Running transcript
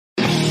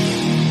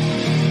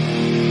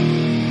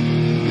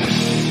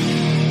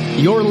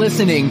You're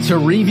listening to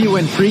Review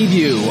and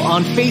Preview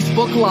on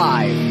Facebook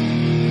Live.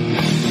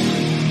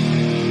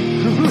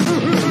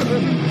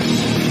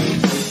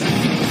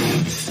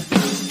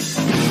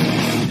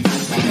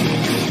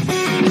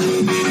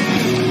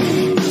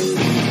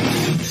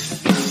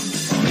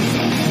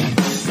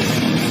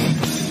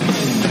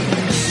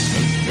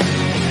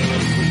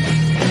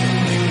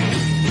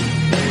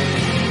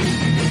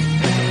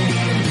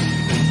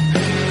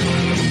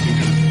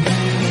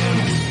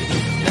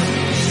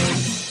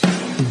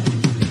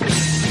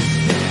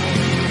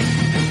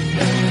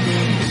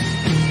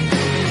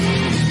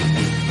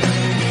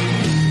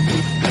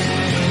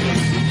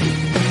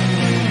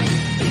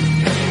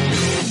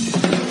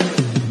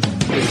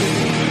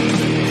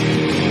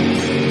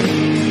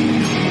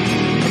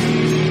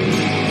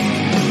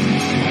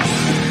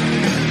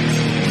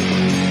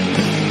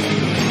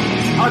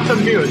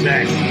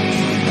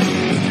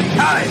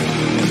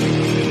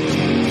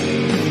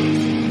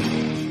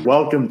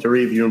 Welcome to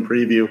Review and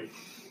Preview.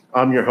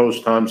 I'm your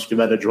host, Tom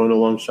Scavetta, joined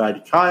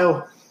alongside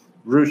Kyle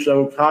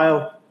Russo.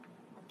 Kyle,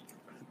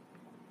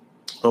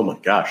 oh my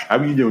gosh, how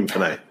are you doing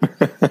tonight?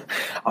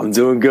 I'm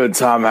doing good,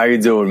 Tom. How you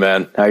doing,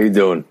 man? How you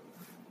doing?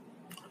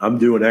 I'm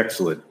doing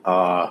excellent.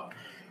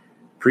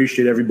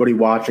 Appreciate everybody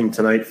watching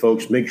tonight,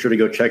 folks. Make sure to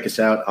go check us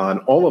out on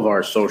all of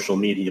our social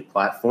media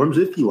platforms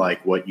if you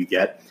like what you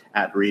get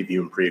at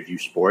Review and Preview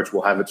Sports.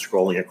 We'll have it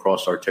scrolling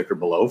across our ticker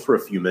below for a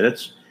few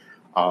minutes.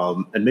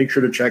 And make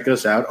sure to check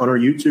us out on our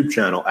YouTube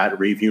channel at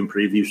Review and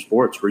Preview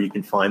Sports, where you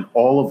can find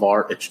all of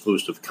our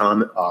exclusive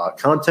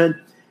content.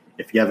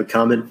 If you have a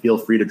comment, feel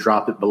free to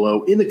drop it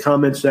below in the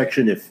comment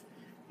section. If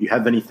you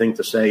have anything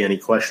to say, any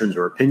questions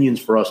or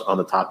opinions for us on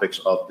the topics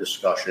of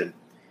discussion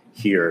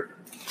here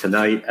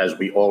tonight, as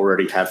we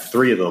already have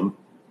three of them.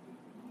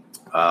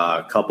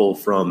 A couple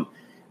from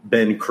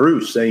Ben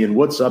Cruz saying,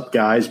 "What's up,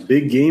 guys?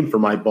 Big game for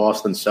my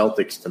Boston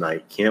Celtics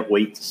tonight. Can't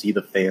wait to see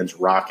the fans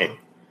rocking."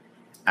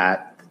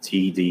 At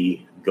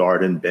TD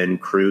Garden, Ben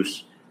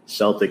Cruz,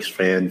 Celtics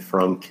fan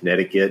from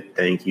Connecticut.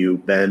 Thank you,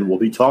 Ben. We'll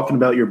be talking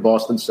about your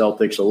Boston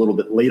Celtics a little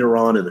bit later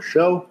on in the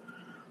show,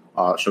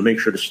 so make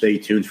sure to stay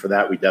tuned for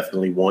that. We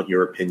definitely want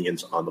your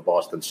opinions on the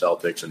Boston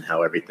Celtics and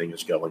how everything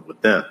is going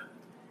with them.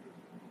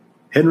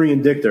 Henry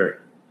and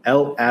Dichter,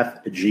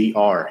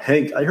 LFGR.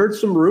 Hank, I heard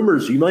some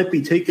rumors you might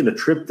be taking a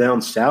trip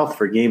down south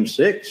for Game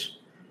 6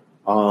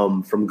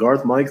 from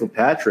Garth Michael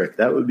Patrick.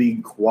 That would be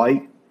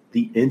quite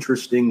the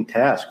interesting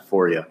task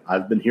for you.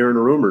 I've been hearing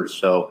rumors,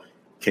 so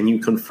can you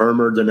confirm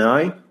or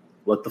deny?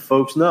 Let the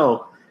folks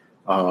know.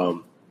 If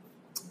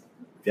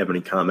you have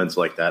any comments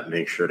like that,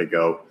 make sure to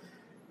go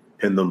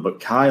pin them. But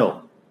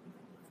Kyle,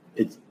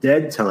 it's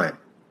dead time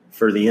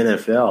for the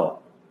NFL.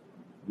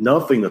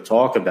 Nothing to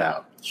talk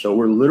about. So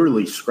we're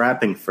literally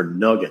scrapping for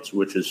nuggets,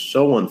 which is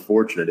so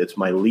unfortunate. It's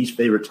my least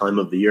favorite time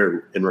of the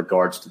year in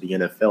regards to the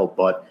NFL.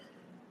 But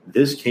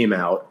this came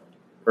out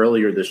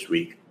earlier this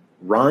week.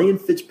 Ryan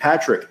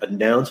Fitzpatrick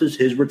announces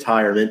his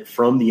retirement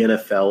from the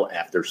NFL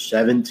after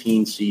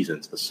 17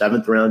 seasons, the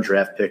seventh-round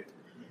draft pick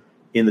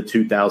in the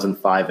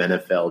 2005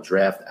 NFL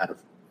draft out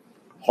of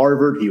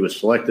Harvard. He was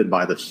selected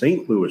by the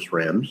St. Louis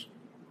Rams.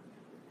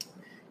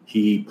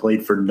 He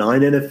played for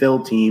 9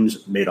 NFL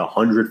teams, made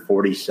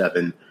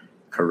 147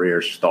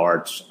 career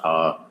starts.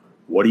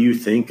 What do you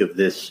think of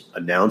this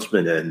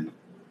announcement and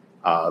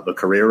the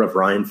career of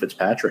Ryan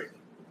Fitzpatrick?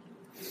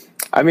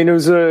 I mean, it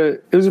was a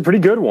pretty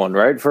good one,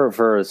 right?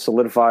 For a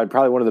solidified,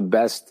 probably one of the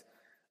best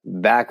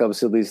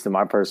backups, at least in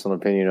my personal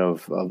opinion,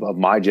 of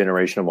my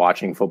generation of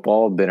watching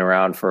football. Been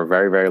around for a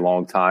very, very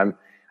long time.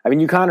 I mean,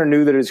 you kind of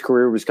knew that his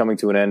career was coming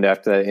to an end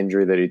after that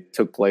injury that he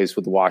took place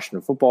with the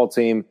Washington football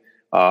team.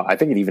 I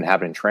think it even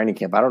happened in training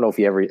camp. I don't know if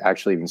he ever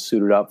actually even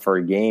suited up for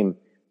a game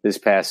this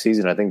past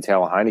season. I think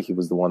Taylor Heineke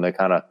was the one that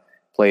kind of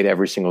played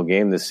every single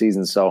game this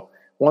season. So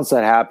once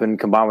that happened,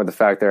 combined with the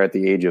fact they're at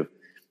the age of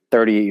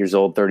 38 years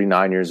old,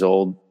 39 years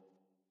old,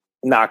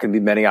 not going to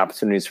be many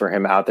opportunities for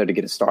him out there to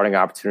get a starting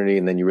opportunity.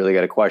 And then you really got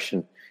to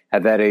question,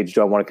 at that age,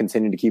 do I want to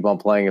continue to keep on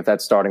playing if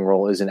that starting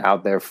role isn't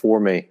out there for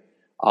me?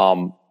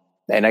 And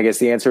I guess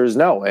the answer is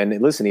no.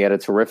 And listen, he had a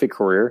terrific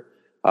career.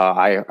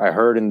 I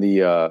heard in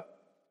the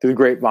through the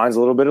grapevines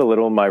a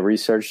little in my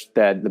research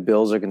that the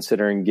Bills are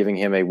considering giving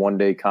him a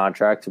one-day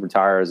contract to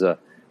retire as a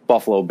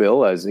Buffalo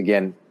Bill, as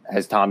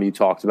Tom, you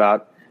talked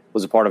about,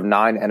 was a part of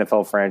 9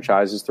 NFL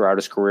franchises throughout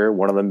his career,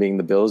 one of them being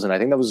the Bills. And I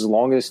think that was his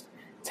longest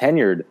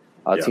tenured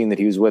team that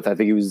he was with. I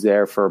think he was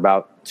there for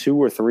about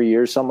 2 or 3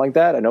 years, something like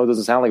that. I know it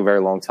doesn't sound like a very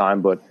long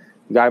time, but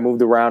the guy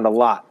moved around a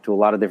lot to a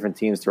lot of different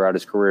teams throughout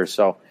his career.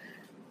 So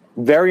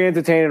very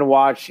entertaining to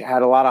watch,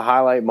 had a lot of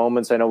highlight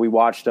moments. I know we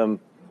watched him,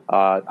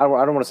 I don't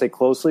want to say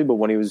closely, but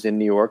when he was in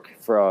New York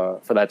for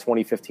that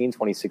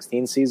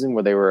 2015-2016 season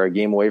where they were a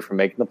game away from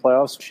making the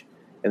playoffs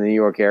in the New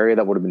York area,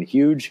 that would have been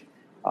huge.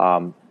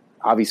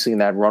 Obviously, in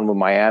that run with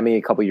Miami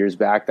a couple years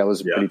back, that was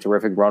a pretty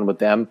terrific run with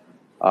them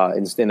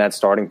in that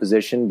starting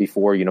position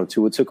before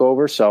Tua took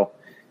over. So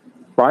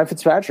Ryan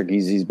Fitzpatrick,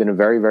 he's been a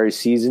very, very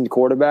seasoned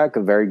quarterback,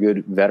 a very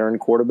good veteran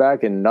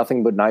quarterback, and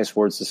nothing but nice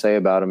words to say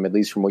about him, at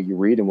least from what you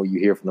read and what you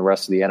hear from the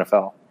rest of the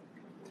NFL.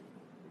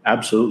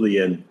 Absolutely.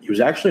 And he was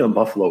actually on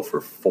Buffalo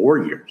for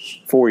 4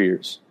 years. 4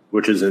 years.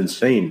 Which is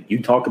insane.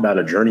 You talk about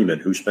a journeyman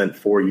who spent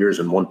 4 years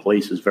in one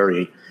place is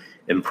very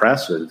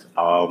impressive.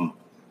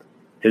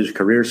 His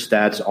career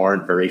stats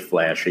aren't very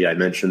flashy. I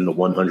mentioned the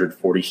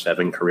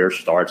 147 career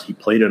starts. He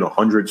played in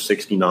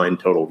 169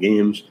 total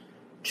games,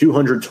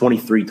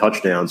 223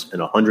 touchdowns,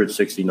 and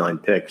 169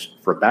 picks.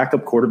 For a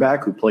backup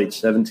quarterback who played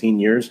 17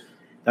 years,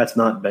 that's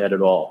not bad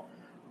at all.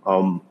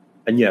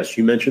 And yes,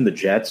 you mentioned the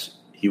Jets.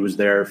 He was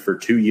there for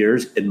 2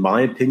 years. In my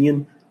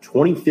opinion,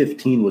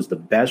 2015 was the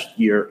best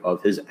year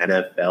of his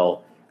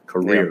NFL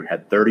career.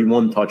 Had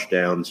 31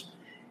 touchdowns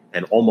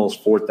and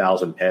almost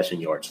 4,000 passing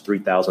yards,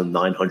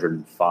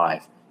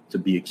 3,905 to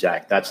be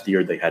exact. That's the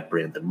year they had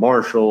Brandon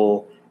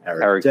Marshall,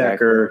 Eric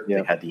Decker.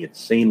 They had the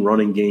insane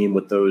running game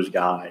with those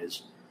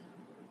guys.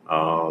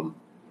 I'm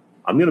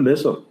going to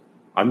miss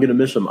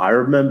him. I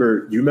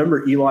remember, you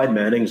remember Eli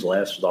Manning's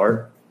last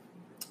start?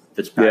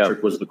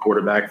 Fitzpatrick was the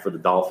quarterback for the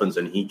Dolphins,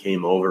 and he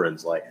came over and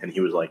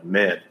he was like,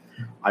 man,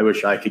 I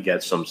wish I could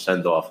get some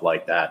send-off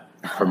like that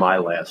for my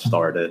last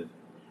start. And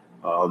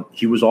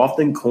he was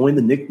often coined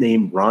the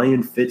nickname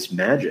Ryan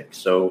Fitzmagic.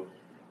 So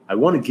I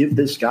want to give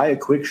this guy a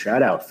quick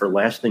shout-out for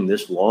lasting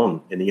this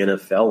long in the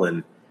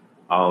NFL.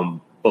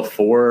 And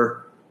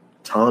before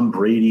Tom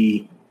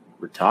Brady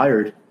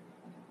retired,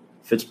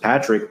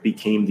 Fitzpatrick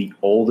became the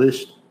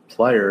oldest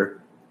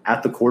player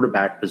at the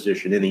quarterback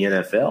position in the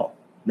NFL.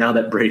 Now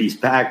that Brady's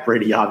back,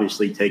 Brady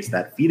obviously takes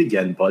that feat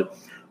again. But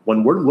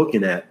when we're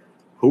looking at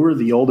who are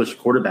the oldest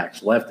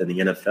quarterbacks left in the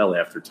NFL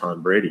after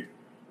Tom Brady,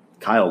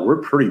 Kyle, we're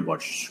pretty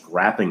much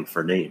scrapping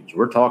for names.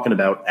 We're talking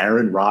about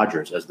Aaron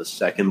Rodgers as the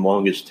second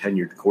longest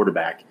tenured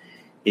quarterback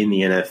in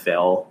the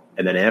NFL.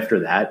 And then after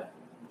that,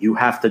 you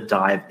have to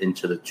dive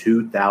into the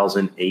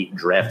 2008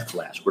 draft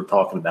class. We're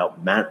talking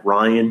about Matt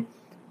Ryan,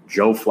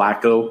 Joe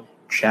Flacco,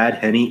 Chad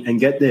Henne, and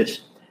get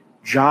this,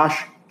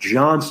 Josh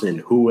Johnson,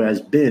 who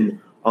has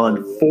been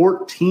on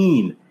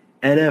 14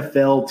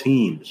 NFL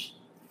teams.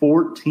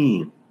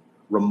 14.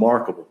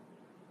 Remarkable.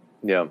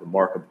 Yeah.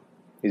 Remarkable.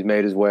 He's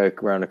made his way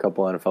around a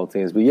couple NFL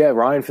teams. But, yeah,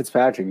 Ryan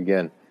Fitzpatrick,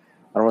 again,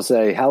 I don't want to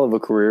say hell of a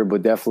career,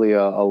 but definitely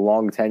a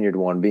long-tenured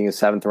one, being a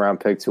seventh-round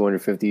pick,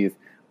 250th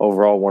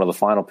overall, one of the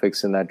final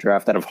picks in that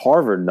draft, out of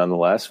Harvard,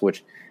 nonetheless,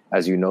 which,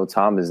 as you know,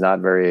 Tom, is not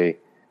very,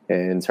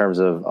 in terms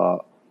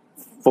of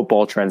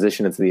football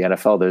transition into the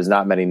NFL, there's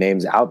not many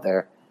names out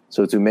there.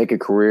 So to make a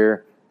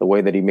career the way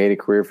that he made a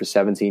career for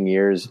 17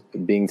 years,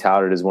 being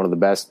touted as one of the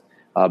best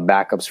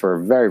backups for a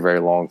very, very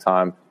long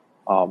time,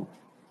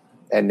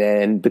 and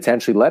then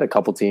potentially led a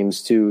couple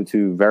teams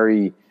to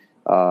very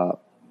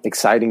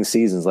exciting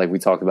seasons like we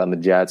talked about in the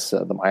Jets,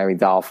 the Miami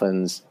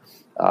Dolphins.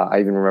 I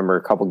even remember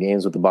a couple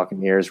games with the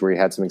Buccaneers where he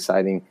had some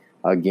exciting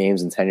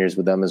games and tenures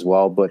with them as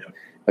well. But,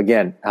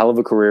 again, hell of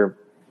a career.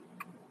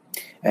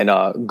 And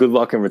good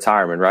luck in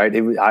retirement, right?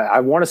 I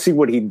want to see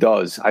what he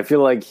does. I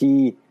feel like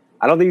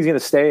I don't think he's going to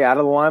stay out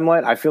of the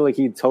limelight. I feel like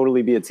he'd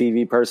totally be a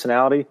TV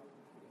personality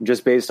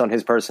just based on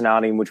his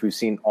personality, in which we've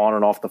seen on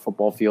and off the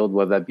football field,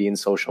 whether that be in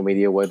social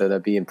media, whether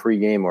that be in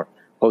pregame or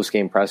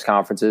postgame press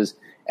conferences.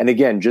 And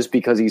again, just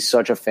because he's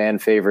such a fan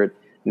favorite,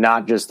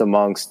 not just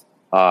amongst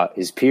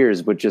his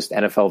peers, but just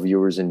NFL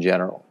viewers in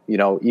general. You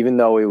know, even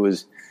though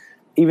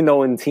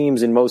in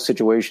teams, in most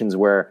situations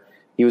where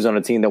he was on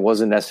a team that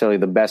wasn't necessarily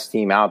the best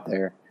team out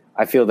there,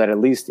 I feel that at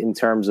least in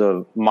terms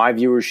of my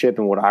viewership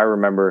and what I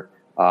remember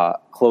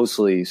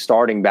closely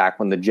starting back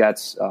when the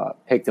Jets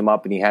picked him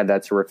up and he had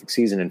that terrific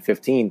season in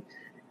 2015,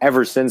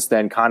 ever since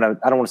then kind of,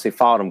 I don't want to say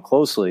followed him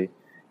closely,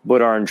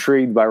 but are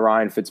intrigued by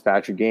Ryan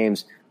Fitzpatrick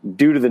games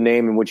due to the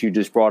name in which you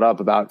just brought up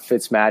about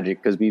Fitzmagic,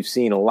 because we've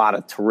seen a lot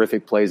of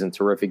terrific plays and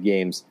terrific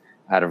games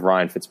out of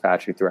Ryan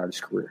Fitzpatrick throughout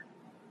his career.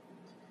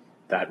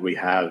 That we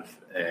have,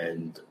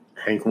 and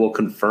Hank will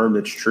confirm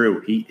it's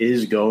true. He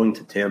is going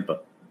to Tampa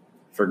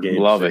for Game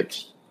 6. Love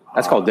it.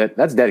 That's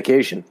that's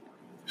dedication.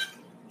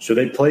 So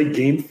they play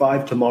Game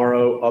 5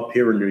 tomorrow up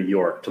here in New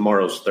York.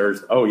 Tomorrow's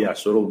Thursday. Oh yeah,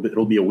 so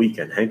it'll be a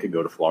weekend. Hank could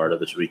go to Florida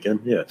this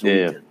weekend. Yeah, it's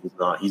a weekend.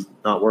 He's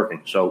not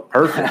working. So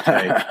perfect,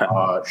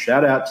 Hank.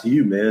 Shout out to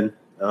you, man.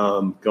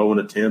 Going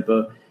to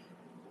Tampa.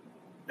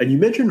 And you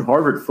mentioned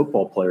Harvard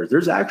football players.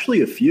 There's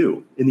actually a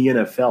few in the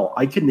NFL.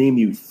 I can name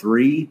you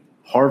 3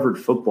 Harvard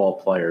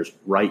football players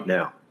right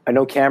now. I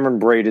know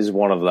Cameron Brate is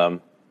one of them.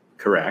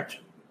 Correct.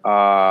 You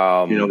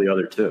know the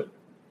other 2?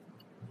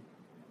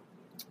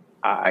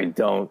 I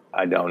don't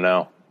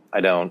know.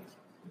 I don't.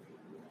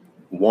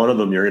 One of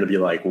them you're going to be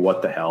like,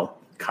 what the hell?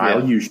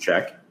 Kyle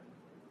Juszczyk.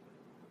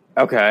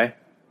 Okay.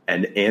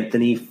 And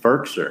Anthony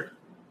Firkser.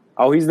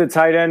 Oh, he's the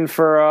tight end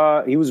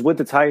for he was with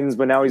the Titans,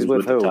 but now he's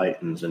with who? The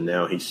Titans, and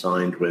now he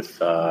signed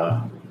with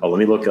let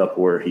me look up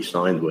where he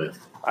signed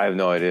with. I have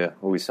no idea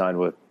who he signed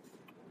with.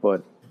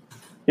 But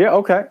yeah,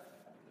 okay.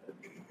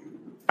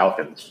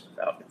 Falcons.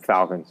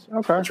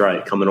 Okay. That's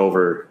right. Coming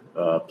over,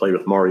 played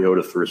with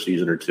Mariota for a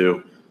season or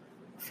 2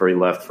 before he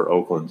left for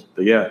Oakland.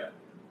 But yeah,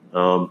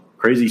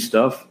 crazy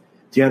stuff.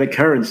 Deanna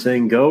Kearns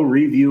saying, go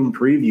review and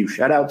preview.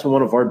 Shout out to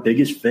one of our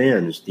biggest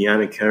fans,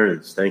 Deanna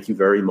Kearns. Thank you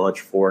very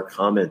much for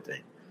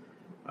commenting.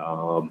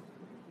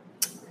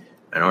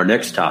 And our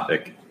next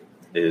topic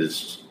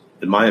is,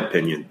 in my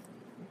opinion,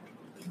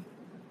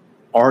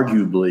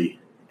 arguably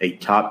a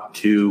top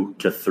 2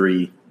 to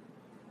 3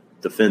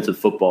 defensive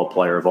football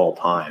player of all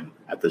time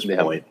at this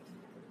point.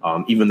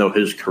 Even though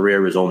his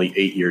career is only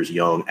 8 years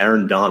young,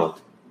 Aaron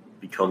Donald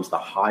becomes the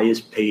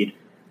highest paid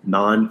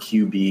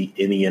non-QB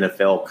in the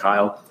NFL.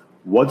 Kyle,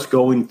 what's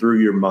going through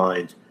your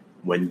mind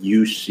when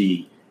you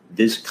see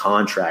this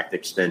contract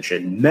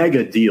extension,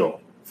 mega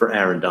deal for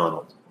Aaron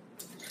Donald?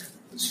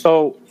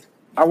 So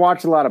I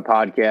watched a lot of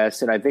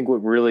podcasts, and I think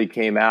what really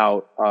came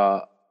out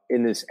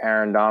in this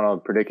Aaron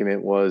Donald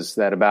predicament was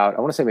that about, I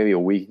want to say maybe a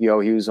week ago,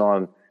 he was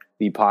on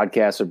the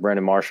podcast of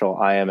Brendan Marshall,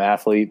 I Am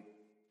Athlete.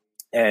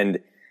 And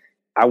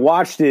I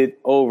watched it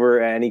over,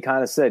 and he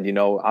kind of said,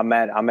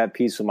 I'm at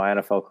peace with my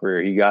NFL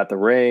career. He got the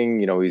ring,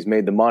 he's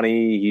made the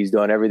money. He's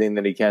done everything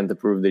that he can to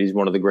prove that he's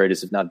one of the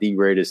greatest, if not the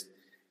greatest,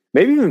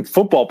 maybe even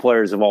football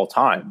players of all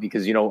time.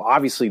 Because,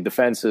 obviously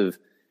defensive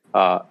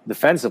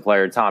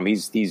player, Tom,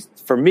 he's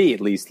for me, at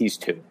least, he's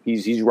 2.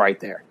 He's right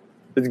there.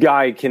 This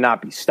guy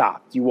cannot be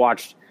stopped. You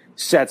watch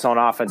sets on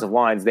offensive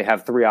lines, they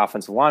have 3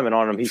 offensive linemen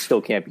on him. He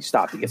still can't be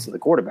stopped. He gets to the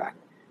quarterback.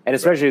 And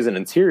especially as an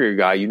interior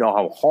guy, you know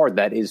how hard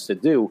that is to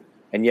do.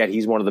 And yet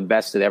he's one of the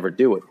best to ever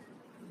do it.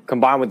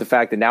 Combined with the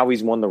fact that now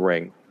he's won the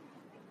ring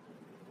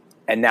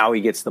and now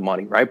he gets the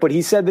money, right? But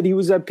he said that he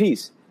was at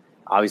peace.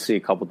 Obviously, a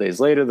couple days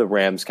later, the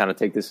Rams kind of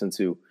take this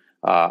into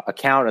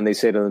account and they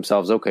say to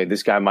themselves, okay,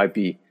 this guy might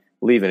be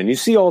leaving. And you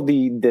see all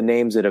the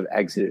names that have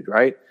exited,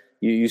 right?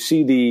 You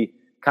see the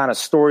kind of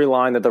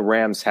storyline that the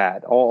Rams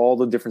had, all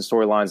the different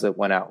storylines that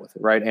went out with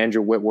it, right?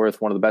 Andrew Whitworth,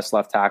 one of the best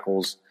left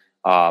tackles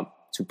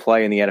to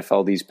play in the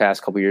NFL these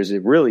past couple of years.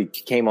 It really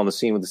came on the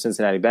scene with the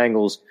Cincinnati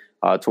Bengals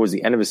towards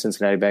the end of his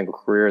Cincinnati Bengal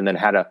career, and then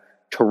had a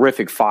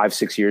terrific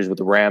 5-6 years with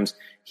the Rams.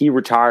 He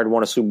retired,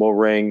 won a Super Bowl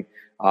ring.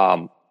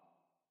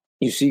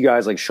 You see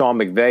guys like Sean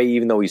McVay,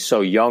 even though he's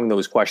so young, there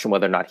was question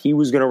whether or not he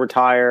was going to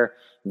retire.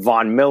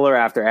 Von Miller,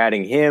 after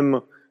adding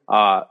him,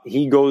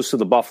 he goes to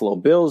the Buffalo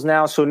Bills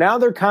now. So now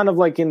they're kind of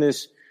like in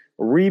this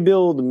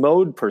rebuild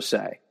mode per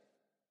se.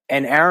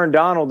 And Aaron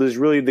Donald is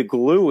really the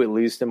glue, at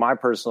least in my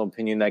personal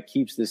opinion, that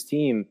keeps this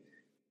team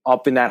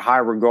up in that high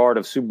regard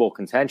of Super Bowl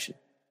contention.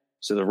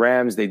 So the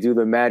Rams, they do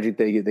the magic.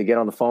 They get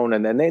on the phone,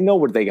 and then they know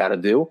what they got to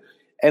do.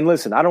 And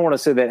listen, I don't want to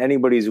say that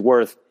anybody's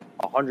worth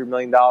 $100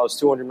 million,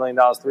 $200 million,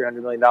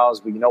 $300 million.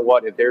 But you know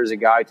what? If there's a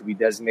guy to be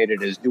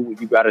designated as do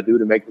what you got to do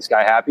to make this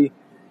guy happy,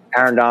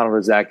 Aaron Donald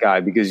is that guy.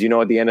 Because,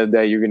 at the end of the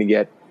day, you're going to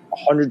get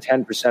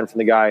 110% from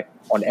the guy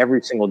on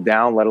every single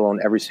down, let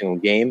alone every single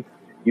game.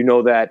 You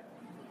know that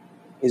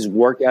his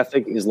work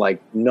ethic is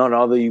like none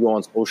other. You go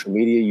on social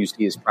media, you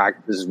see his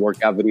practices, his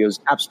workout videos,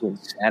 absolute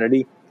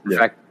insanity. In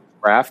fact,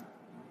 craft.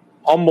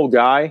 Humble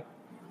guy,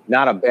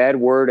 not a bad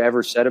word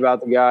ever said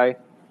about the guy.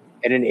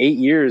 And in 8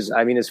 years,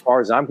 as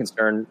far as I'm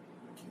concerned,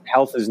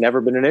 health has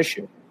never been an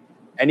issue.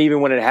 And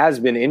even when it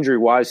has been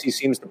injury-wise, he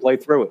seems to play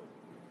through it.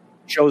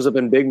 Shows up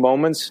in big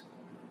moments,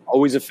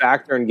 always a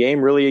factor in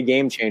game, really a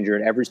game changer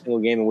in every single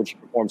game in which he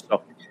performs.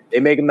 So they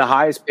make him the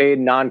highest paid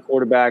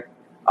non-quarterback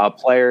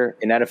player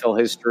in NFL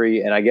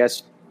history. And I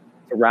guess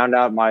to round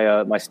out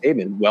my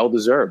statement,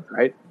 well-deserved,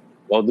 right?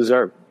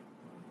 Well-deserved.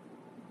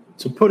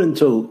 To put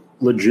into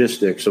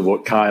logistics of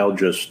what Kyle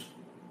just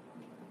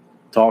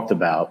talked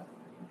about,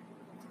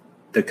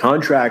 the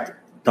contract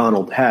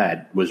Donald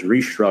had was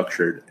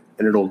restructured,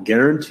 and it'll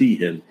guarantee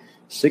him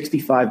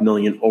 $65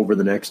 million over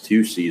the next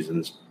 2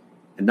 seasons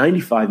and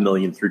 $95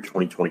 million through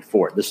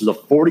 2024. This is a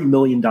 $40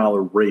 million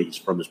raise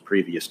from his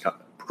previous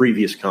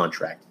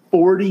contract.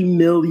 $40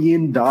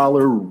 million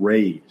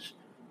raise.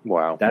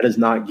 Wow. That is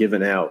not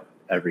given out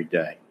every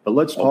day. But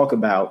let's talk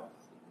about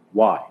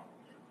why.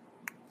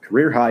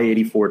 Career high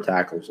 84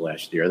 tackles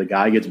last year. The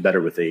guy gets better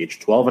with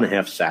age. 12 and a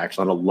half sacks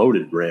on a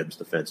loaded Rams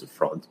defensive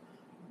front.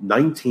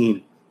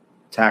 19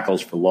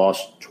 tackles for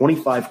loss.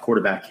 25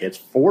 quarterback hits.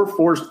 4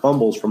 forced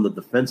fumbles from the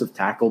defensive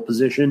tackle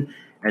position.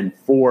 And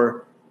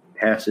 4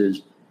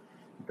 passes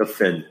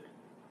defended.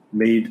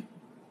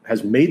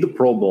 Has made the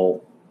Pro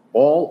Bowl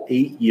all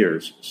 8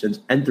 years since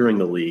entering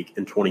the league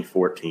in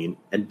 2014.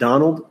 And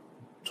Donald,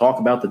 talk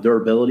about the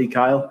durability,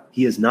 Kyle.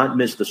 He has not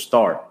missed a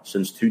start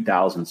since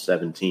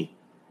 2017.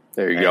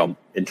 There you go.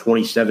 In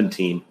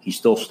 2017, he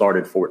still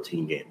started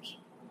 14 games.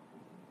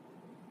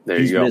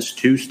 He's missed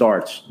 2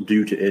 starts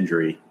due to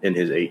injury in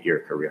his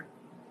 8-year career.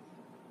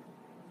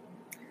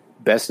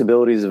 Best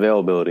ability is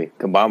availability.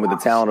 Combined with the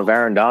talent of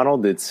Aaron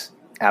Donald, it's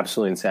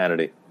absolute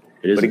insanity.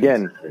 It is. But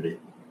again, insanity.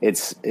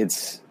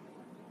 It's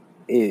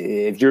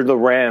if you're the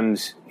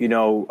Rams,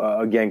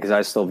 again, because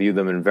I still view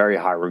them in very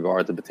high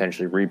regard to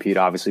potentially repeat.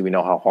 Obviously, we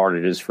know how hard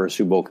it is for a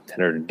Super Bowl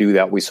contender to do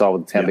that. We saw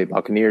with the Tampa Bay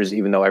Buccaneers,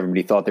 even though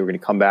everybody thought they were going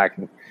to come back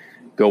and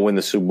go win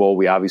the Super Bowl,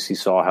 we obviously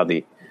saw how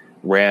the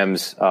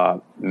Rams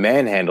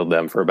manhandled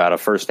them for about a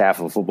first half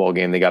of a football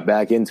game. They got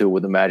back into it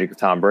with the magic of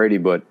Tom Brady,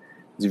 but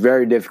it's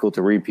very difficult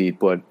to repeat.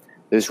 But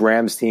this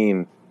Rams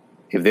team,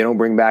 if they don't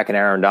bring back an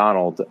Aaron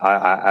Donald,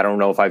 I don't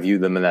know if I view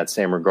them in that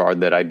same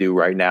regard that I do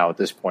right now at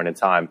this point in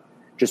time,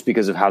 just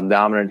because of how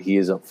dominant he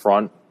is up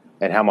front,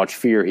 and how much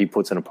fear he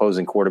puts in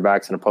opposing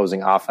quarterbacks and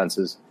opposing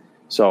offenses.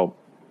 So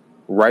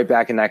right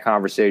back in that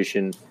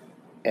conversation.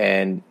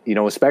 And,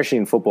 especially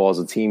in football as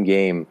a team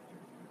game,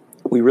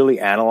 we really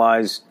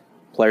analyze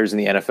players in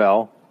the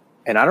NFL.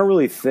 And I don't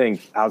really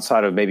think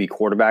outside of maybe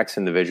quarterbacks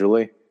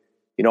individually,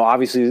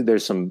 obviously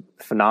there's some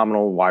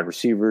phenomenal wide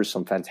receivers,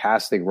 some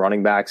fantastic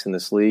running backs in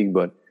this league,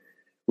 but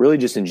really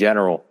just in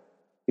general,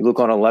 you look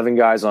on 11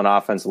 guys on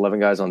offense, 11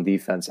 guys on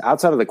defense,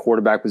 outside of the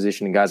quarterback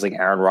position and guys like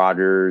Aaron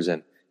Rodgers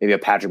and maybe a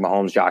Patrick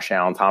Mahomes, Josh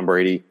Allen, Tom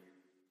Brady.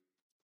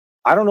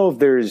 I don't know if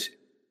there's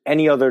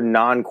any other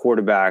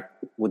non-quarterback,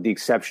 with the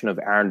exception of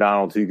Aaron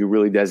Donald, who you could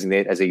really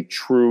designate as a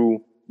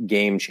true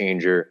game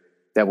changer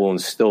that will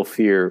instill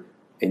fear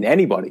in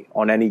anybody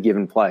on any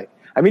given play.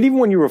 I mean, even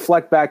when you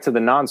reflect back to the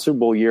non-Super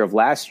Bowl year of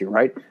last year,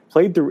 right?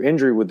 Played through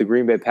injury with the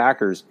Green Bay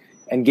Packers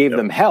and gave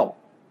them hell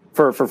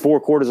for 4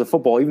 quarters of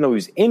football, even though he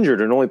was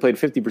injured and only played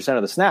 50%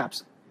 of the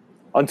snaps.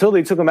 Until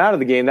they took him out of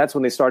the game, that's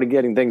when they started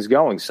getting things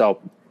going. So,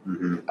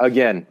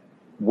 again,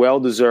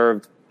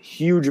 well-deserved,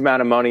 huge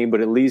amount of money,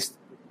 but at least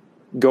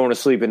going to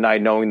sleep at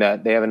night knowing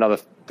that they have another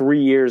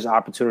 3 years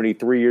opportunity,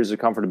 3 years of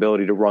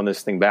comfortability to run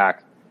this thing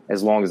back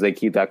as long as they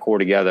keep that core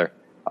together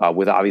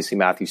with obviously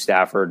Matthew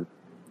Stafford,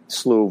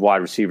 slew of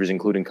wide receivers,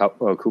 including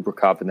Cooper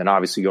Kupp, and then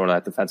obviously going to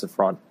that defensive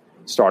front,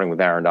 starting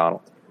with Aaron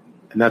Donald.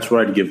 And that's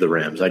what I'd give the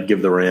Rams. I'd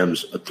give the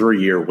Rams a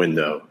 3-year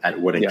window at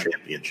winning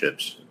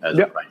championships as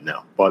of right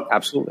now. But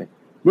absolutely.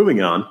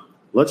 Moving on,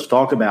 let's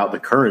talk about the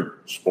current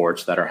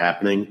sports that are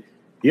happening.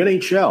 The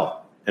NHL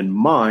and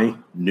my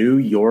New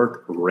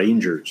York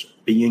Rangers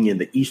being in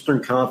the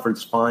Eastern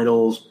Conference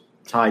Finals,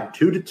 tied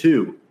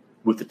 2-2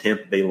 with the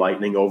Tampa Bay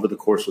Lightning. Over the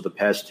course of the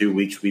past 2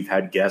 weeks, we've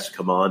had guests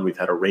come on. We've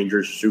had a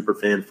Rangers super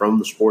fan from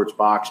the Sports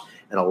Box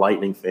and a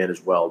Lightning fan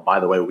as well. By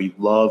the way, we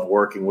love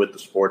working with the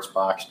Sports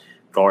Box,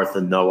 Garth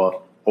and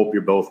Noah. Hope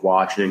you're both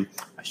watching.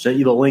 I sent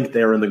you the link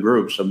there in the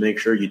group, so make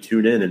sure you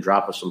tune in and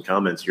drop us some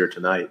comments here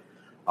tonight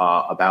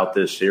about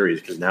this series,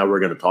 because now we're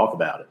going to talk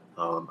about it.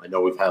 I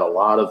know we've had a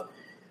lot of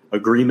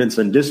agreements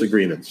and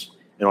disagreements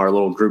in our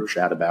little group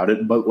chat about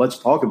it, but let's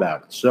talk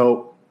about it.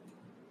 So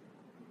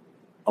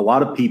a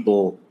lot of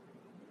people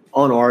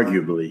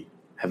unarguably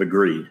have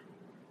agreed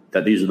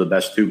that these are the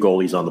best 2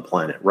 goalies on the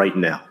planet right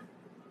now,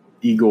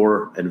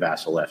 Igor and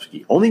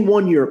Vasilevsky. Only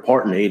 1 year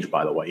apart in age,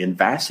 by the way, and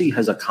Vasi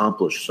has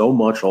accomplished so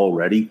much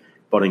already,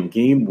 but in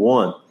Game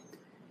 1,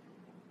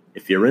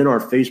 if you're in our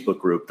Facebook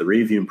group, the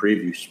Review and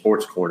Preview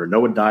Sports Corner,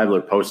 Noah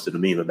Divler posted a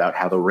meme about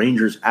how the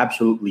Rangers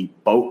absolutely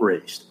boat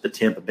raced the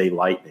Tampa Bay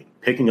Lightning,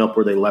 picking up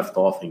where they left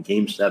off in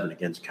Game 7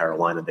 against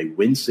Carolina. They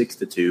win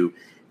 6-2.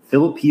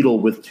 Philip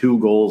Hedl with 2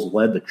 goals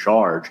led the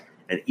charge,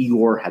 and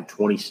Igor had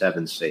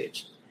 27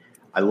 saves.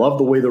 I love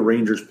the way the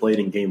Rangers played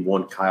in Game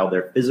 1, Kyle.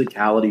 Their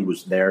physicality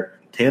was there.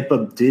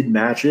 Tampa did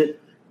match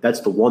it.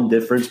 That's the one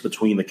difference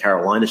between the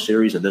Carolina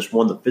series and this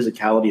one. The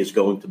physicality is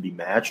going to be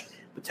matched,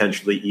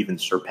 potentially even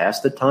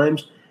surpassed at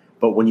times.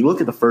 But when you look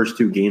at the first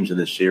 2 games in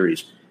this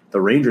series, the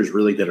Rangers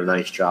really did a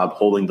nice job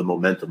holding the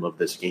momentum of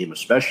this game,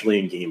 especially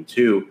in Game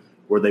 2,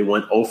 where they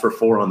went 0 for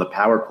 4 on the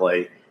power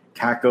play.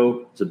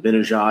 Kakko,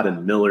 Zibanejad,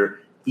 and Miller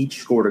each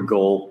scored a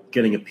goal,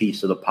 getting a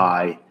piece of the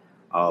pie.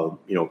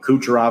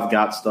 Kucherov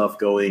got stuff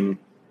going.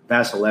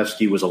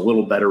 Vasilevsky was a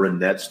little better in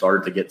net,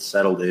 started to get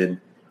settled in.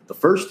 The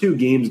first 2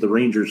 games the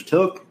Rangers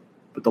took,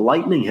 but the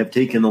Lightning have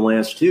taken the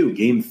last 2.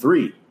 Game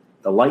 3,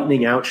 the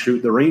Lightning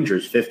outshoot the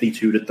Rangers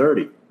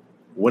 52-30,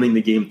 winning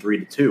the game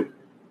 3-2.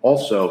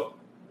 Also,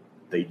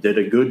 they did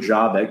a good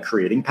job at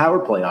creating power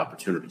play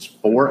opportunities.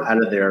 4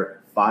 out of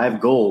their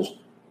 5 goals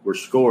were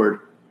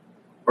scored,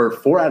 or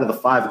 4 out of the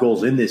 5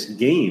 goals in this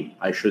game,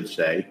 I should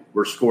say,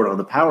 were scored on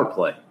the power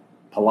play.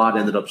 Palat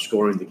ended up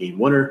scoring the game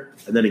winner,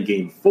 and then in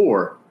Game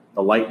 4,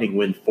 the Lightning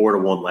win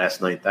 4-1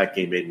 last night. That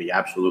game made me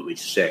absolutely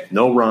sick.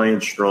 No Ryan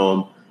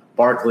Strome.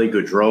 Barclay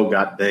Goodrow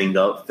got banged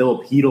up.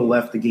 Philip Hedl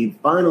left the game,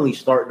 finally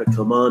starting to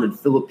come on, and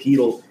Philip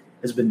Hedl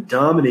has been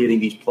dominating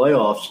these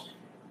playoffs,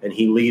 and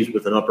he leaves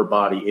with an upper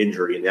body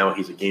injury, and now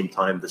he's a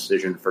game-time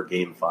decision for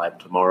Game 5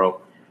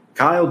 tomorrow.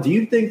 Kyle, do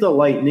you think the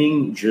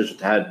Lightning just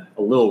had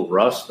a little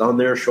rust on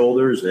their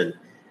shoulders and,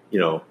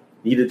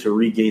 needed to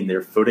regain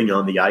their footing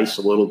on the ice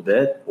a little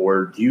bit?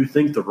 Or do you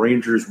think the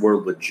Rangers were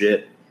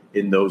legit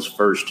in those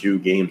first 2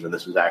 games and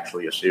this is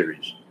actually a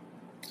series?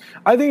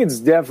 I think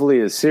it's definitely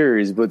a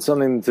series, but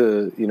something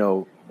to,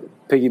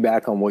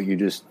 piggyback on what you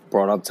just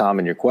brought up, Tom,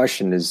 in your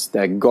question is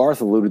that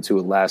Garth alluded to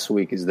it last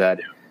week, is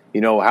that,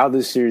 how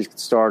this series could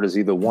start is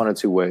either one of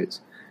 2 ways.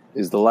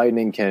 Is the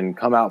Lightning can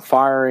come out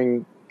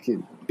firing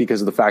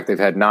because of the fact they've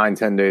had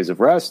 9-10 days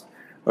of rest,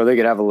 or they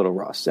could have a little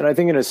rust. And I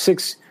think in a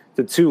 6-2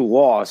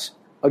 loss,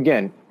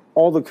 again,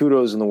 all the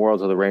kudos in the world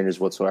to the Rangers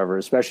whatsoever,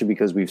 especially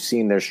because we've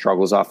seen their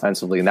struggles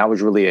offensively. And that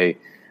was really a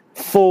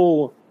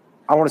full,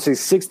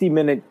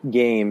 60-minute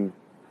game.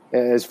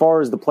 As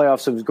far as the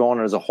playoffs have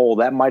gone as a whole,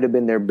 that might have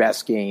been their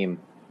best game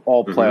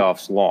all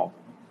playoffs long.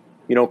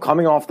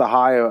 Coming off the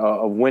high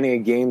of winning a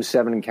Game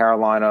 7 in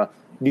Carolina,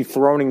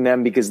 dethroning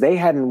them because they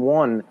hadn't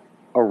won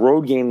a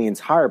road game the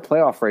entire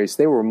playoff race.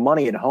 They were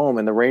money at home,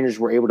 and the Rangers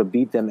were able to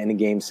beat them in a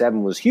Game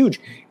 7 was huge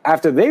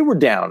after they were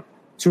down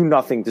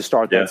 2-0 to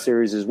start that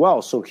series as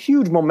well. So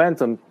huge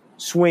momentum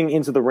swing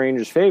into the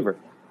Rangers' favor.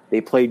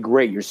 They played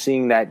great. You're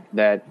seeing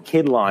that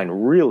kid line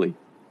really,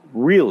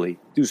 really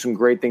do some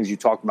great things. You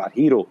talked about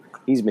Hedl.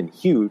 He's been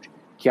huge.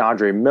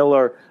 Keandre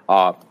Miller,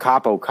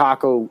 Capo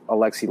Caco,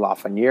 Alexi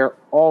Lafreniere,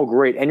 all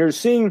great. And you're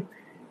seeing,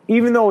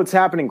 even though it's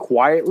happening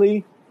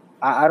quietly,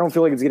 I don't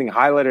feel like it's getting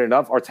highlighted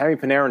enough. Artemi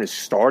Panarin is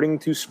starting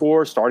to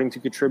score, starting to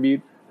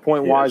contribute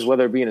point-wise,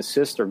 whether it be an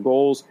assist or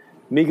goals.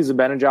 Mika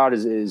Zibanejad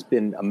has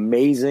been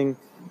amazing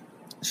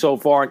so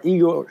far. And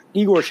Igor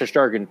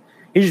Shesterkin,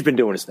 he's just been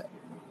doing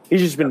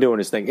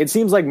his thing. It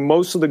seems like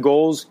most of the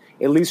goals,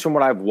 at least from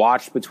what I've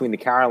watched between the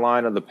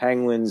Carolina, the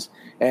Penguins,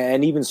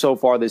 and even so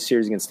far this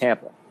series against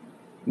Tampa,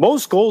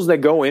 most goals that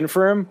go in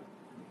for him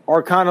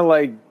are kind of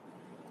like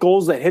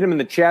goals that hit him in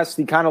the chest.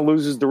 He kind of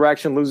loses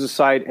direction, loses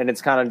sight, and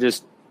it's kind of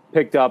just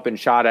picked up and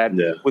shot at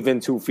within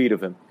 2 feet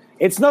of him.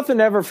 It's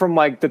nothing ever from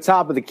like the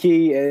top of the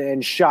key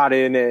and shot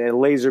in and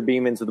laser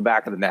beam into the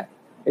back of the net.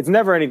 It's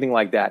never anything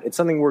like that. It's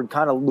something where it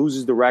kind of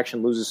loses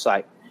direction, loses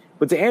sight.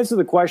 But to answer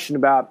the question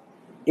about,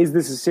 is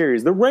this a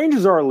series? The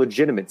Rangers are a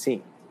legitimate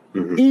team.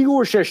 Mm-hmm.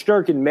 Igor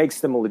Shesterkin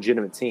makes them a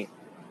legitimate team.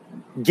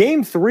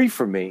 Game 3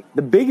 for me,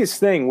 the biggest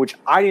thing, which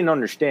I didn't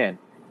understand,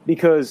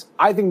 because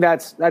I think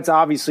that's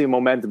obviously a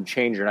momentum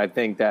changer. And I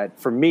think that,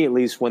 for me at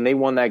least, when they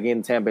won that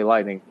game, Tampa Bay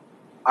Lightning,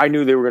 I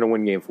knew they were going to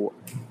win Game 4.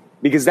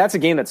 Because that's a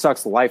game that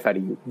sucks the life out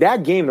of you.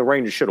 That game, the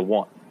Rangers should have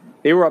won.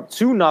 They were up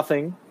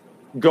 2-0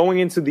 going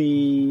into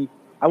the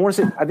 – I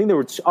think they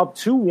were up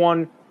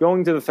 2-1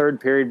 going to the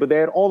third period, but they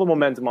had all the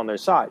momentum on their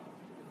side.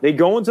 They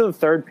go into the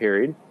third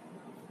period,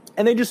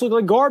 and they just look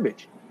like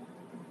garbage.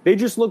 They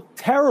just look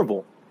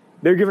terrible.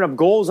 They're giving up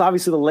goals,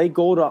 obviously the late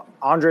goal to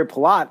Andre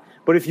Palat.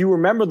 But if you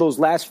remember those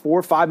last 4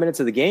 or 5 minutes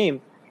of the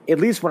game, at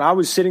least when I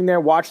was sitting there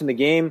watching the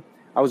game,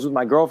 I was with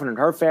my girlfriend and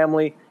her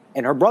family,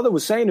 and her brother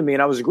was saying to me,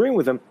 and I was agreeing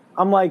with him,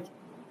 I'm like,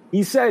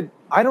 he said,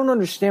 I don't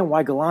understand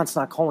why Gallant's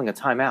not calling a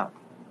timeout.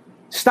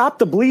 Stop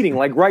the bleeding,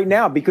 like right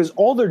now, because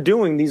all they're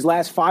doing these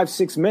last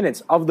 5-6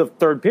 minutes of the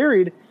third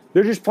period,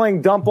 they're just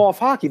playing dump-off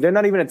hockey. They're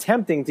not even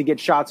attempting to get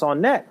shots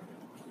on net.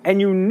 And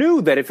you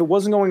knew that if it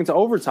wasn't going into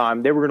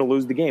overtime, they were going to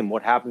lose the game.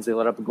 What happens? They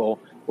let up a goal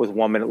with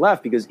 1 minute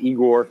left because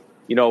Igor,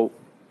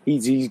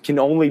 he can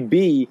only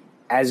be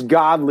as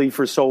godly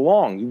for so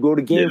long. You go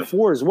to Game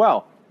 4 as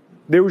well.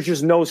 There was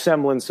just no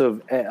semblance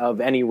of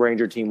any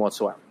Ranger team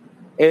whatsoever.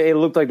 It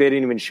looked like they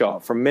didn't even show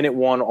up from minute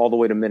 1 all the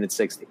way to minute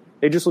 60.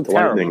 They just looked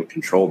terrible. The Lightning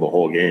controlled the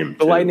whole game.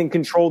 The Lightning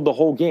controlled the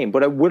whole game.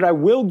 But what I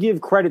will give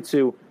credit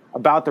to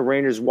about the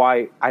Rangers,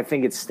 why I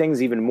think it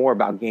stings even more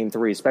about Game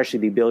 3, especially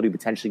the ability to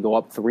potentially go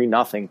up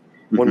 3-0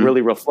 when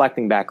really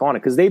reflecting back on it.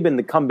 Because they've been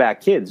the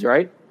comeback kids,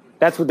 right?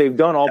 That's what they've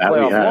done all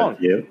playoff long.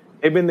 Yeah.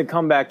 They've been the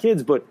comeback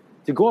kids. But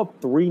to go up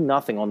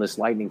 3-0 on this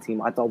Lightning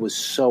team, I thought was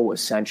so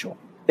essential.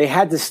 They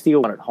had to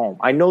steal one at home.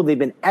 I know they've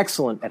been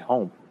excellent at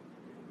home.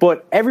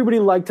 But everybody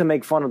liked to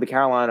make fun of the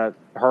Carolina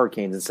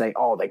Hurricanes and say,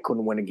 oh, they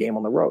couldn't win a game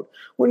on the road.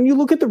 When you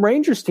look at the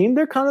Rangers team,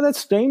 they're kind of that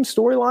same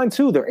storyline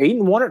too. They're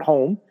 8-1 at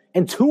home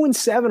and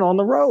 2-7 on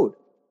the road.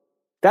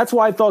 That's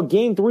why I thought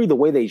Game 3, the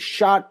way they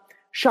shot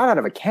out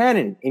of a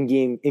cannon in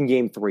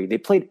Game 3, they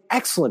played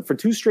excellent for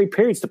 2 straight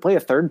periods. To play a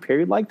third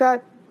period like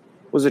that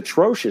was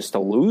atrocious. To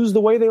lose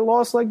the way they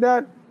lost like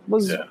that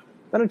was an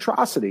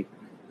atrocity.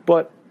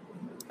 But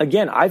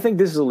again, I think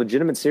this is a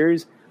legitimate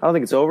series. I don't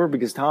think it's over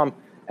because, Tom,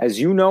 as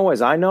you know,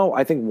 as I know,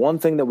 I think one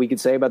thing that we could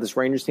say about this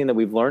Rangers team that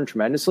we've learned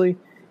tremendously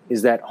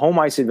is that home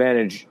ice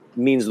advantage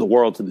means the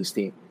world to this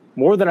team.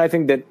 More than I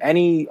think that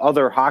any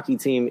other hockey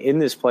team in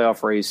this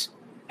playoff race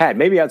had,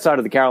 maybe outside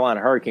of the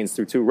Carolina Hurricanes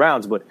through 2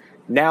 rounds, but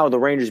now the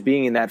Rangers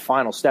being in that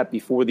final step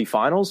before the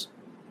finals,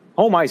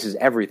 home ice is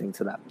everything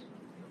to them.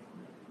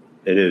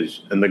 It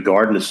is. And the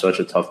Garden is such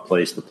a tough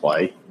place to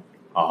play.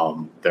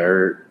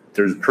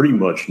 There's pretty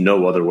much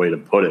no other way to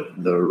put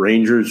it. The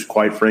Rangers,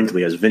 quite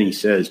frankly, as Vinny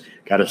says,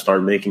 got to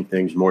start making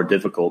things more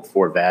difficult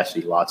for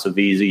Vasi. Lots of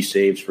easy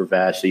saves for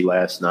Vasi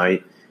last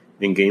night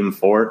in Game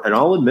 4. And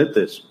I'll admit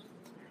this.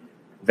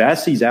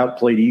 Vasi's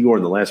outplayed Igor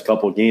in the last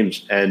couple of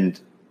games. And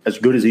as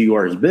good as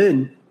Igor has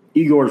been,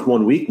 Igor's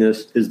one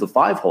weakness is the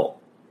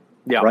 5-hole.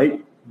 Yeah.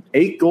 Right?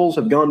 8 goals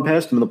have gone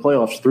past him in the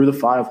playoffs through the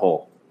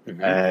 5-hole.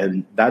 Mm-hmm.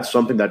 And that's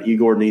something that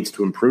Igor needs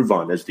to improve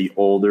on as the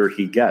older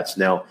he gets.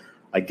 Now,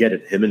 I get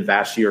it. Him and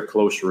Vasi are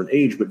closer in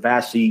age, but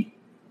Vasi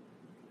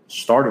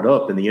started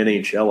up in the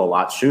NHL a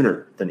lot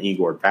sooner than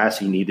Igor.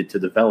 Vasi needed to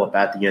develop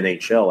at the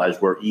NHL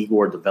as where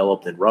Igor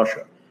developed in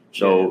Russia.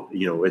 So,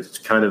 it's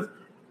kind of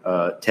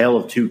a tale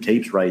of 2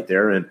 tapes right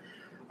there. And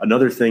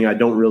another thing I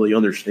don't really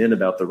understand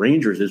about the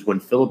Rangers is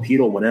when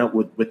Filipino went out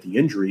with the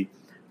injury,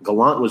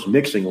 Gallant was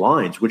mixing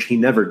lines, which he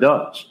never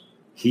does.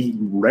 He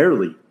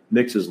rarely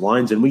mixes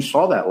lines, and we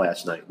saw that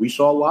last night. We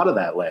saw a lot of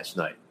that last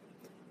night.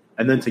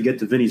 And then to get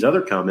to Vinny's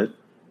other comment,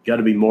 got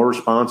to be more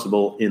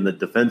responsible in the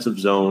defensive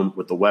zone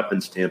with the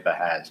weapons Tampa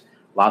has.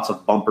 Lots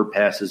of bumper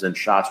passes and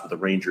shots with the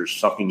Rangers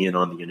sucking in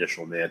on the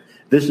initial man.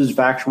 This is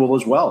factual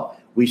as well.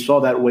 we saw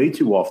that way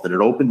too often.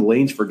 It opened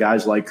lanes for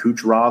guys like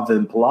Kucherov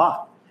and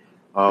Palat,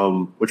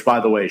 which, by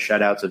the way,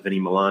 shout out to Vinny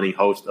Milani,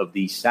 host of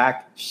the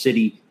Sac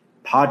City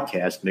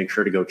podcast. Make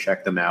sure to go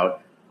check them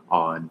out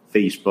on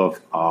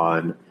Facebook,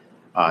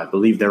 I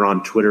believe they're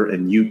on Twitter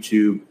and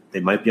YouTube. They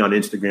might be on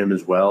Instagram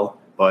as well.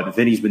 But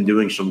Vinny's been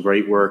doing some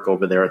great work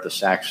over there at the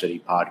Sac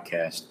City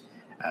podcast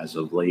as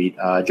of late.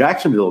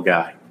 Jacksonville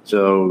guy,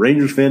 so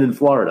Rangers fan in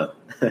Florida.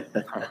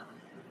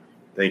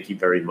 Thank you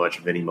very much,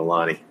 Vinny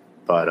Milani.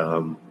 But,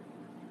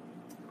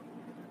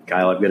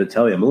 Kyle, I've got to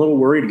tell you, I'm a little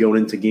worried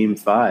going into Game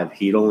 5.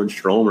 Hedel and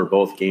Strome are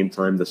both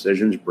game-time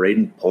decisions.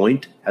 Braden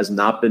Point has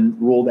not been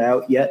ruled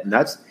out yet, and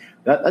that's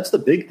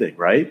the big thing,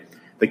 right?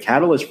 The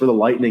catalyst for the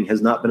Lightning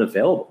has not been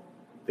available.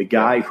 The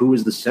guy who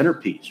is the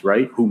centerpiece,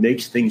 right, who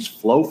makes things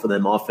flow for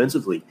them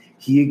offensively.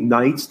 He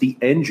ignites the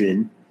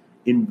engine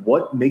in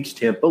what makes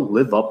Tampa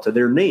live up to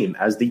their name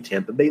as the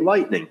Tampa Bay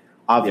Lightning.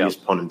 Obvious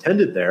pun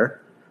intended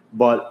there,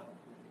 but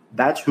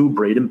that's who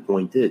Braden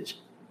Point is.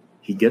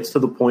 He gets to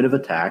the point of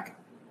attack.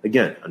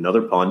 Again,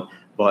 another pun,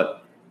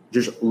 but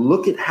just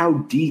look at how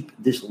deep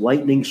this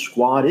Lightning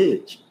squad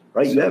is,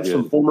 right? You have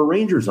some former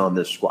Rangers on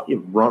this squad. You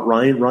have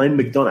Ryan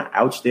McDonough,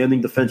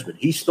 outstanding defenseman.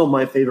 He's still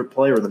my favorite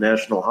player in the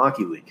National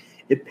Hockey League.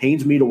 It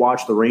pains me to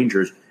watch the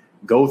Rangers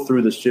go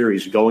through the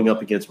series going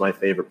up against my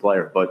favorite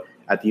player. But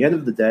at the end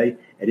of the day,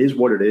 it is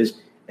what it is.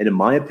 And in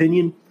my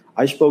opinion,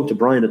 I spoke to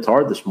Brian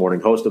Attard this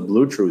morning, host of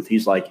Blue Truth.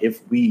 He's like,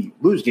 if we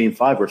lose Game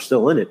 5, we're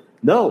still in it.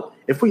 No,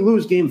 if we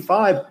lose Game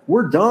 5,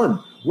 we're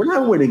done. We're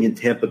not winning in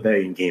Tampa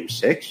Bay in Game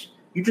 6.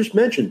 You just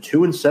mentioned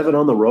 2-7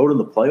 on the road in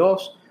the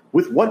playoffs.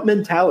 With what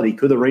mentality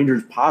could the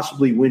Rangers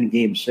possibly win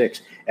Game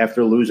 6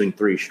 after losing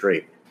 3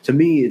 straight? To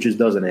me, it just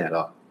doesn't add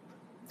up.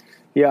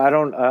 Yeah, I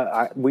don't.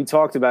 We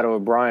talked about it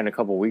with Brian a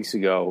couple weeks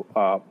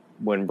ago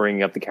when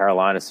bringing up the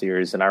Carolina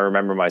series, and I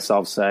remember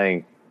myself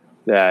saying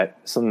that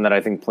something that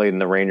I think played in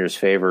the Rangers'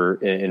 favor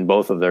in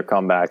both of their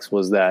comebacks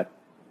was that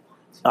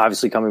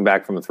obviously coming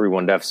back from a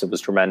 3-1 deficit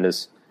was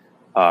tremendous.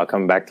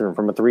 Coming back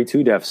from a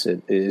 3-2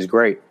 deficit is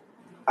great.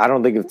 I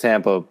don't think if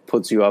Tampa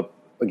puts you up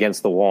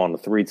against the wall on a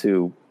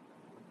 3-2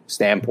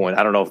 standpoint,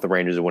 I don't know if the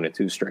Rangers will win it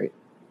 2 straight.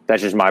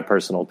 That's just my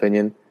personal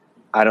opinion.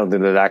 I don't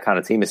think they're that kind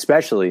of team,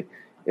 especially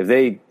if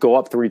they go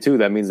up 3-2,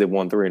 that means they've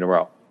won 3 in a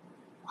row.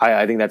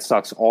 I think that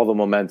sucks all the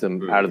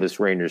momentum out of this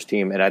Rangers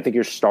team, and I think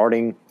you're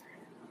starting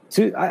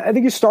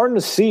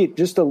to see it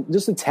just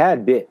a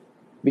tad bit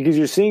because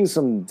you're seeing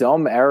some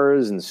dumb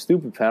errors and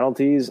stupid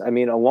penalties. I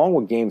mean, along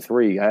with Game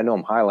 3, I know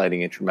I'm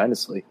highlighting it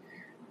tremendously,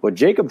 but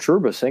Jacob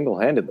Trouba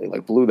single-handedly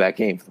blew that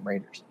game for the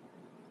Rangers.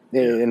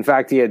 In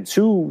fact, he had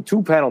two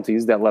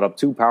penalties that led up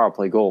 2 power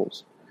play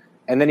goals,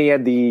 and then he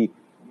had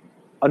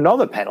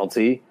another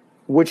penalty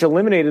which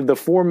eliminated the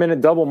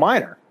 4-minute double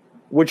minor,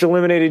 which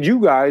eliminated you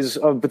guys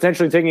of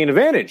potentially taking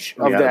advantage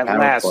of that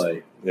last,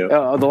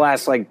 the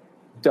last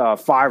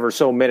 5 or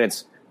so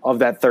minutes of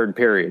that third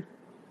period.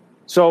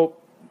 So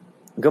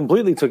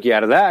completely took you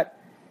out of that.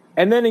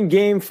 And then in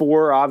Game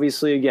 4,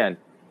 obviously, again,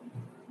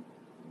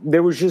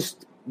 there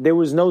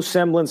was no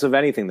semblance of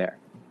anything there.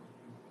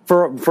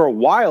 For a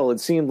while, it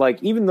seemed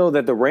like even though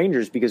that the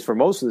Rangers, because for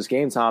most of this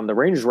game time, the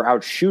Rangers were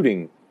out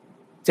shooting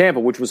Tampa,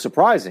 which was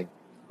surprising.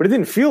 But it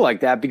didn't feel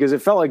like that because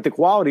it felt like the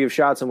quality of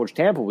shots in which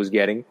Tampa was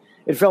getting,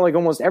 it felt like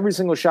almost every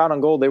single shot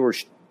on goal they were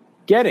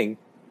getting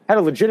had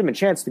a legitimate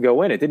chance to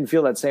go in. It didn't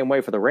feel that same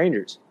way for the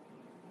Rangers.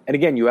 And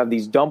again, you have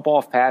these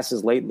dump-off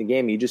passes late in the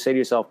game. And you just say to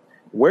yourself,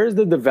 where's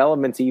the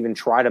development to even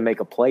try to make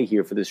a play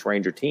here for this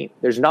Ranger team?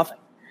 There's nothing.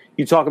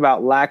 You talk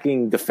about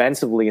lacking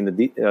defensively in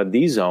the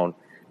D zone.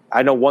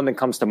 I know one that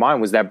comes to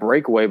mind was that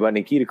breakaway by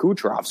Nikita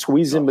Kucherov,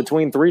 squeezed in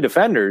between 3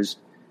 defenders.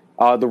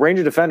 The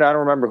Ranger defender, I don't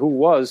remember who it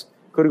was,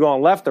 could have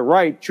gone left or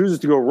right, chooses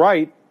to go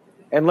right,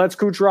 and lets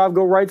Kucherov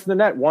go right to the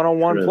net.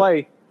 One-on-one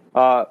play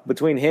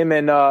between him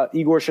and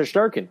Igor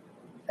Shesterkin.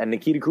 And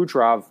Nikita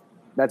Kucherov,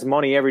 that's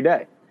money every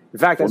day. In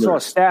fact, I saw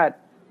a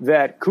stat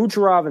that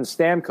Kucherov and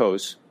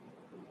Stamkos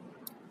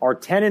are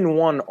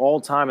 10-1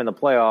 all-time in the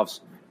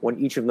playoffs when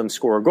each of them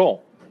score a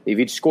goal. They've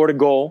each scored a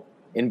goal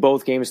in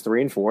both games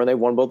 3 and 4, and they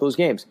won both those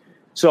games.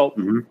 So,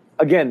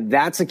 again,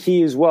 that's a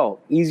key as well.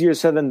 Easier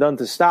said than done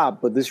to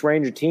stop, but this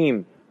Ranger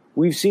team,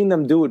 we've seen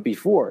them do it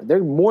before.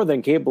 They're more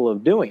than capable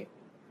of doing it.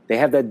 They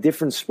have that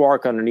different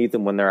spark underneath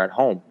them when they're at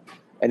home.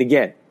 And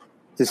again,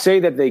 to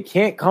say that they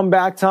can't come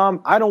back,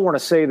 Tom, I don't want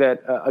to say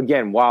that,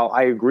 again, while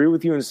I agree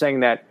with you in saying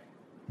that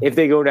if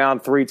they go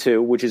down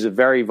 3-2, which is a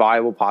very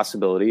viable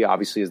possibility,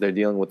 obviously, as they're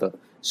dealing with a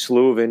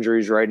slew of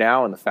injuries right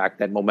now and the fact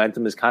that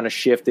momentum has kind of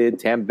shifted,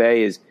 Tampa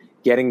Bay is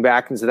getting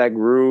back into that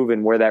groove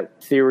and where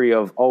that theory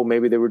of,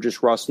 maybe they were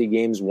just rusty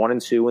games 1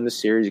 and 2 in the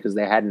series because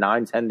they had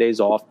 9-10 days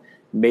off,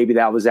 maybe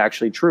that was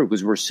actually true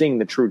because we're seeing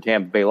the true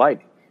Tampa Bay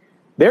Lightning.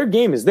 Their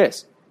game is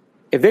this.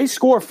 If they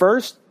score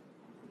first,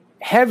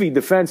 heavy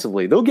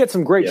defensively, they'll get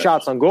some great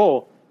shots on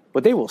goal,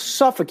 but they will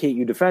suffocate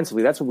you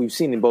defensively. That's what we've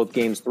seen in both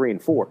games 3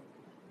 and 4.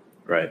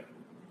 Right.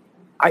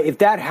 If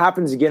that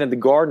happens again at the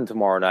Garden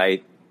tomorrow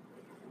night,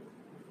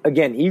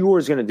 again, Igor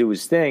is going to do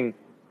his thing,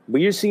 but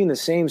you're seeing the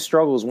same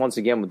struggles once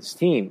again with this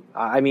team.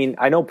 I mean,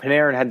 I know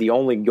Panarin had the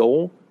only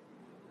goal,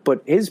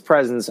 But his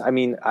presence, I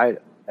mean,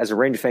 as a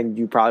Ranger fan,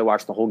 you probably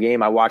watched the whole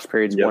game. I watched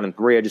periods 1 and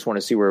 3. I just want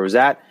to see where it was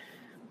at.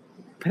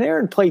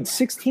 Panarin played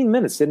 16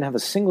 minutes, didn't have a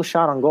single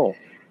shot on goal.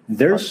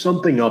 There's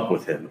something up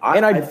with him.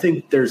 I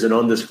think there's an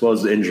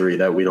undisclosed injury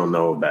that we don't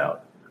know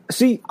about.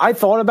 See, I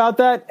thought about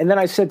that, and then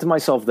I said to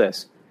myself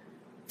this.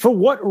 For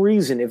what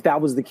reason, if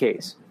that was the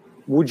case,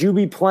 would you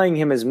be playing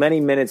him as many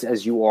minutes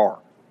as you are?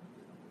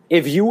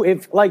 If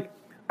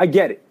I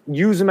get it.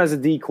 Use him as a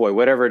decoy,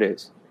 whatever it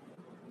is.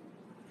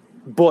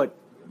 But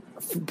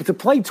to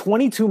play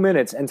 22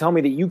 minutes and tell me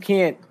that you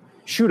can't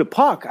shoot a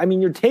puck, I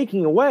mean, you're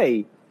taking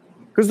away.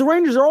 Because the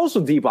Rangers are also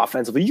deep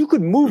offensively. You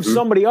could move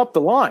somebody up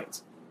the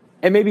lines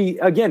and maybe,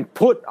 again,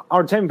 put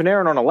Artemi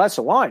Panarin on a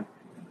lesser line.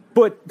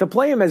 But to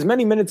play him as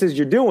many minutes as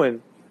you're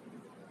doing,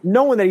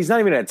 knowing that he's not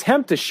even going to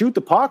attempt to shoot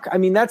the puck, I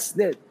mean, there's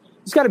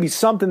got to be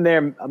something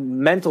there, a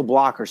mental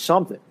block or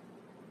something.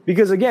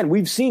 Because, again,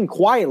 we've seen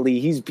quietly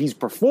he's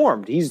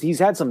performed. He's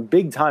had some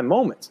big-time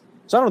moments.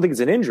 So I don't think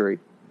it's an injury.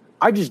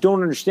 I just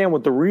don't understand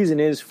what the reason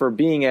is for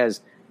being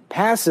as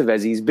passive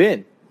as he's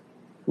been,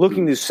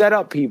 looking to set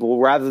up people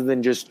rather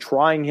than just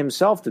trying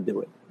himself to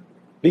do it.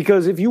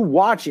 Because if you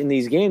watch in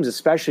these games,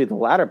 especially the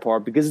latter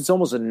part, because it's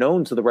almost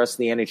unknown to the rest of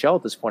the NHL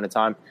at this point in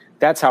time,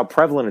 that's how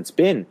prevalent it's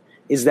been,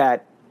 is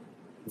that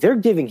they're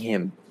giving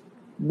him,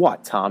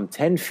 what, Tom,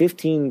 10,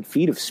 15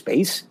 feet of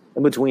space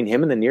in between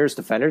him and the nearest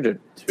defender to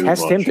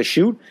test him to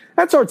shoot?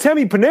 That's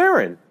Artemi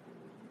Panarin.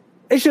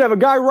 They should have a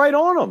guy right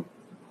on him.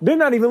 They're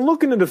not even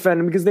looking to defend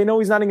him because they know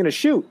he's not even going to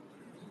shoot.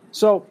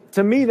 So,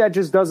 to me, that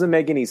just doesn't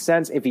make any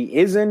sense. If he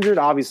is injured,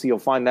 obviously you'll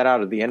find that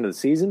out at the end of the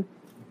season.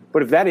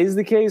 But if that is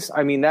the case,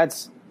 I mean,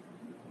 that's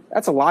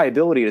a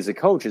liability as a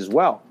coach as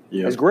well.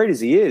 Yeah. As great as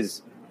he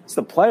is, it's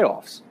the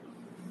playoffs.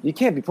 You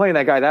can't be playing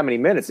that guy that many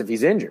minutes if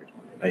he's injured.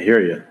 I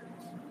hear you.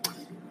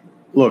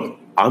 Look,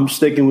 I'm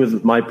sticking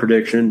with my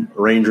prediction,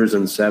 Rangers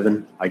in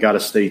 7. I got to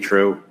stay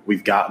true.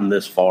 We've gotten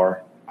this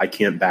far. I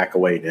can't back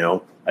away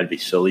now. I'd be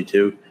silly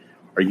to.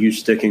 Are you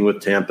sticking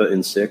with Tampa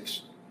in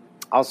 6?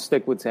 I'll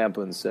stick with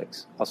Tampa in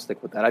 6. I'll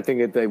stick with that. I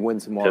think if they win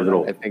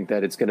tomorrow, I think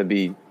that it's going to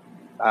be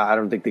 – I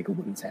don't think they could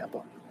win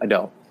Tampa. I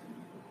don't.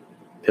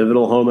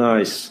 Pivotal home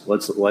ice.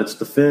 Let's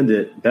defend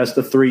it. Best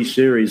of 3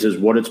 series is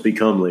what it's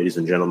become, ladies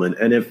and gentlemen.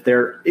 And if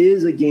there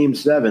is a Game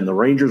 7, the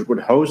Rangers would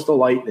host the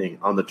Lightning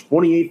on the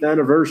 28th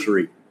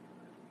anniversary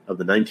of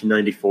the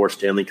 1994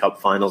 Stanley Cup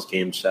Finals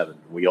Game 7.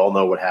 We all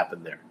know what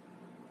happened there.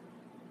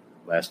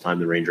 Last time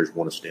the Rangers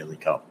won a Stanley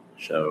Cup.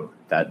 So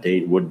that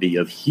date would be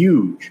of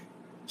huge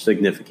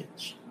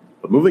significance.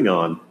 But moving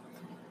on,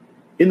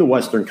 in the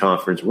Western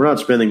Conference, we're not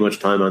spending much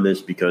time on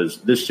this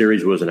because this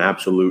series was an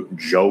absolute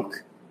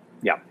joke.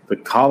 Yeah. The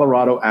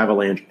Colorado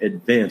Avalanche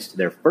advanced to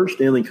their first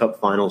Stanley Cup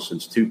final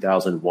since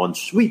 2001,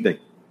 sweeping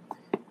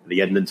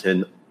the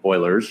Edmonton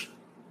Oilers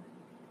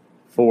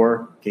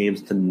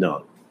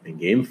 4-0. In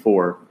Game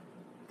 4,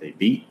 they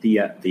beat the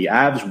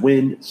Avs,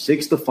 win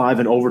 6-5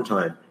 in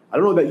overtime. I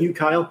don't know about you,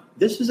 Kyle.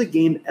 This is a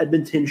game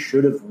Edmonton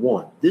should have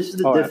won. This is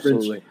the difference.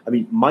 Absolutely. I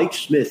mean, Mike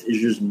Smith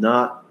is just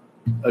not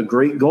a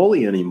great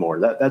goalie anymore.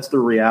 That's the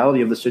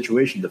reality of the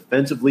situation.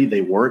 Defensively,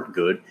 they weren't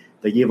good.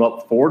 They gave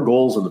up 4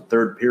 goals in the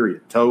third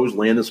period. Toews,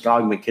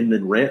 Landeskog, McKinnon,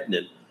 and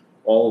Rantanen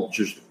all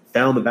just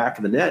found the back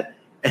of the net.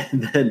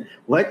 And then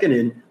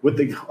Artturi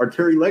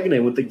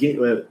Lehkonen with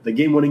the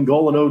game-winning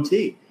goal in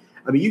OT.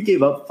 I mean, you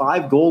gave up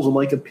 5 goals in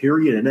like a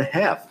period and a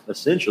half,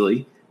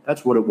 essentially.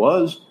 That's what it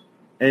was.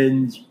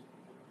 And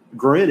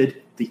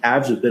granted, the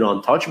Avs have been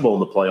untouchable in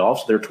the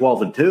playoffs. They're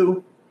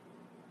 12-2.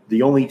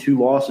 The only 2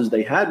 losses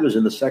they had was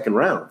in the second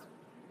round.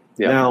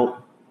 Yeah.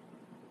 Now,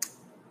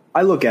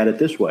 I look at it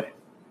this way.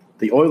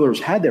 The Oilers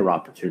had their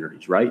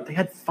opportunities, right? They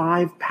had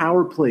 5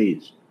 power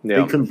plays.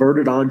 Yeah. They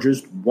converted on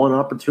just 1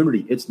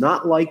 opportunity. It's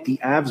not like the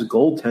Avs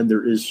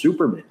goaltender is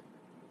Superman.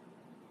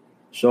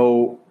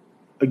 So,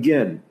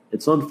 again,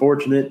 it's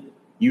unfortunate.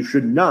 You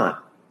should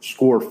not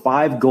score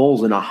 5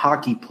 goals in a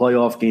hockey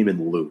playoff game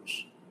and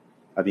lose.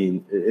 I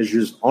mean, it's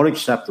just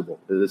unacceptable.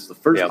 It's the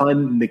first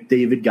time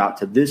McDavid got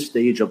to this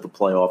stage of the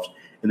playoffs,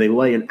 and they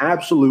lay an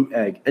absolute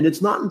egg. And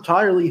it's not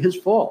entirely his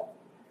fault.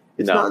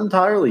 It's not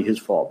entirely his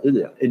fault.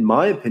 In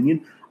my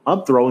opinion,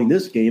 I'm throwing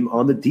this game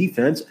on the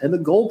defense and the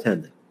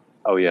goaltending.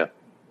 Oh, yeah,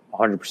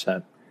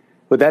 100%.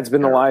 But that's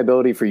been the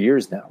liability for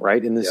years now,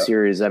 right? In this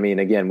series, I mean,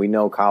 again, we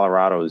know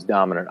Colorado is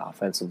dominant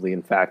offensively.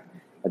 In fact,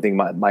 I think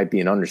might be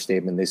an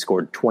understatement. They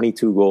scored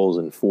 22 goals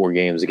in 4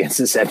 games against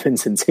this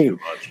Edmonton team.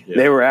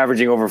 They were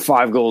averaging over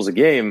 5 goals a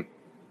game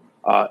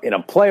in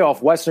a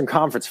playoff Western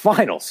Conference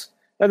Finals.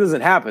 That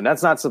doesn't happen.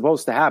 That's not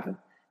supposed to happen.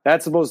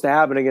 That's supposed to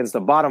happen against a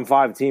bottom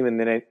 5 team in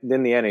the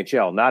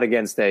NHL, not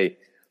against a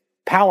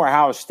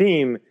powerhouse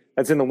team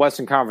that's in the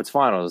Western Conference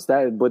Finals.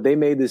 But they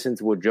made this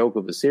into a joke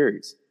of a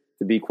series,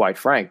 to be quite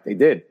frank. They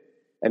did.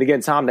 And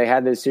again, Tom, they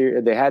had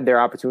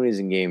their opportunities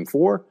in Game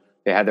 4.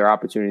 They had their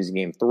opportunities in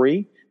Game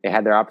 3. They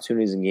had their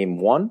opportunities in Game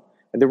 1.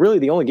 And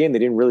the only game they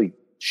didn't really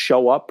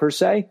show up, per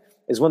se,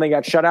 is when they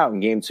got shut out in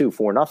Game 2,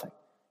 4-0.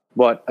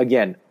 But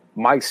again,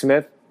 Mike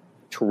Smith,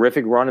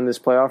 terrific run in this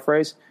playoff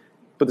race.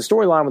 But the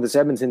storyline with this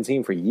Edmonton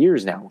team for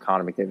years now,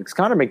 Connor McDavid, because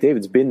Connor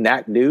McDavid's been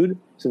that dude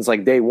since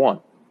like day one.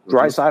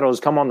 Draisaitl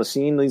has come on the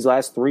scene these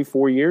last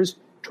 3-4 years.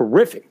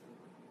 Terrific.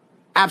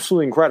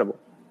 Absolutely incredible.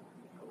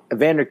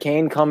 Evander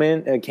Kane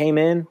came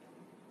in,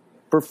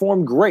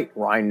 performed great.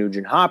 Ryan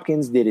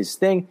Nugent-Hopkins did his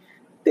thing.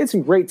 They had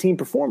some great team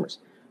performers.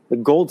 The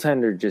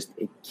goaltender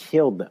it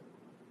killed them.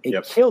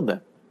 It killed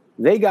them.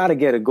 They got to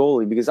get a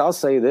goalie because I'll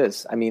say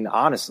this. I mean,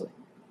 honestly,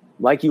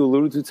 like you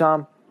alluded to,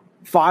 Tom,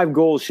 5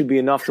 goals should be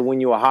enough to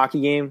win you a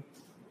hockey game.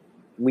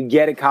 We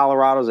get it.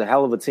 Colorado's a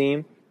hell of a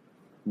team.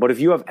 But if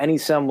you have any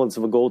semblance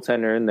of a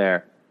goaltender in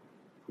there,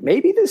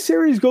 maybe this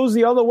series goes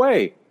the other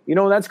way. You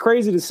know, that's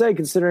crazy to say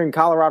considering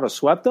Colorado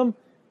swept them,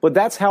 but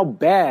that's how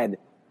bad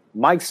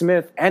Mike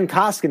Smith and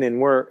Koskinen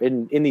were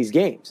in these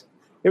games.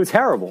 It was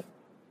terrible.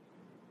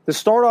 To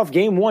start off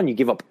game 1, you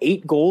give up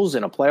 8 goals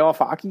in a playoff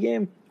hockey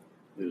game.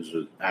 It was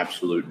an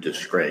absolute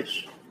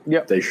disgrace.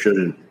 Yep. They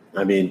shouldn't.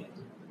 I mean,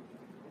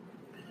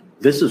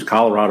 this is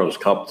Colorado's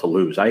cup to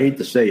lose. I hate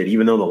to say it,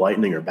 even though the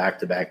Lightning are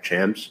back-to-back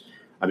champs.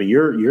 I mean,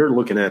 you're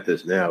looking at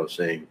this now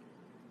saying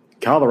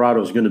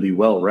Colorado's going to be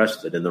well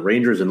rested, and the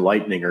Rangers and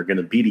Lightning are going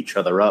to beat each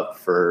other up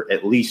for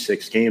at least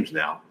 6 games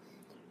now.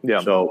 Yeah.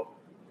 So,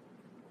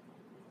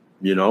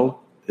 you know,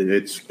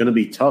 it's going to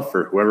be tough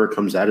for whoever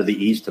comes out of the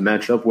East to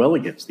match up well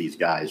against these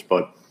guys.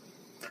 But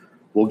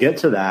we'll get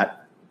to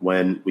that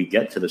when we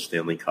get to the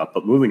Stanley Cup.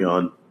 But moving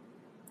on,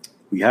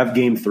 we have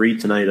Game 3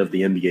 tonight of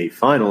the NBA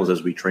Finals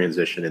as we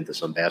transition into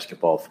some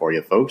basketball for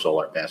you folks, all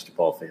our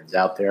basketball fans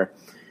out there.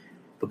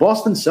 The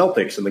Boston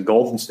Celtics and the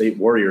Golden State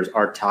Warriors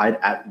are tied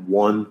at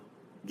 1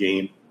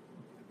 game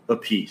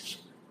apiece.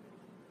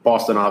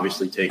 Boston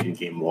obviously taking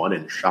Game 1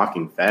 in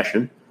shocking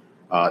fashion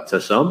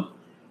to some,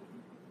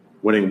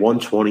 winning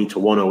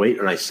 120-108.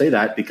 And I say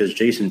that because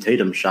Jason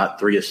Tatum shot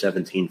 3 of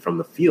 17 from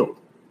the field.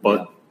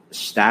 But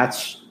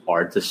stats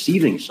are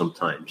deceiving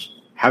sometimes.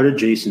 How did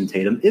Jason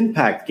Tatum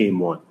impact Game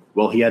 1?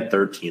 Well, he had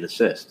 13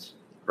 assists,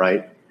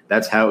 right?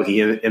 That's how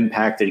he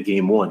impacted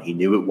Game 1. He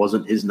knew it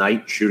wasn't his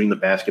night shooting the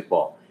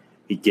basketball.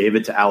 He gave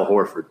it to Al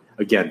Horford.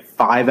 Again,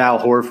 5 Al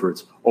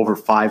Horfords over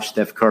 5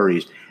 Steph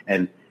Currys.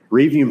 And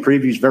Review and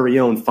Preview's very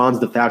own Fonz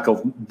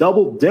DeFalco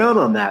doubled down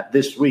on that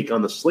this week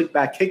on the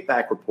Slickback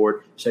Kickback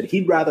report, said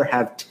he'd rather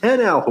have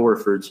 10 Al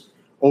Horfords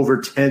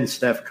over 10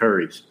 Steph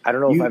Currys. I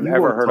don't know if I've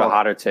ever heard a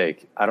hotter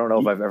take.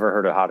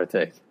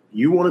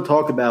 You want to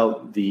talk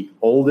about the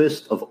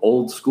oldest of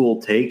old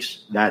school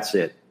takes? That's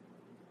it.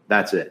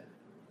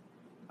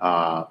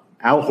 Al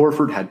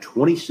Horford had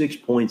 26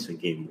 points in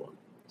Game 1.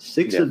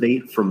 6 of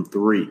 8 from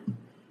 3.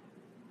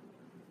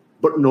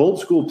 But an old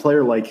school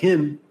player like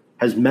him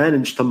has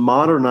managed to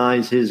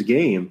modernize his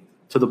game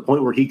to the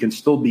point where he can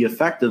still be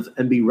effective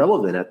and be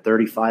relevant at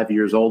 35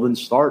 years old and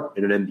start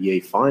in an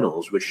NBA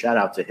Finals, which shout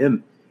out to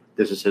him.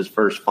 This is his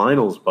first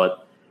Finals,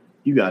 but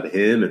you got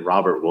him and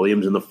Robert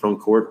Williams in the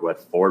front court who had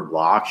 4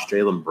 blocks,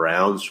 Jaylen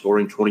Brown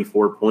scoring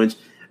 24 points.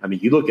 I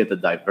mean, you look at the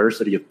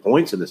diversity of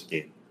points in this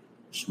game.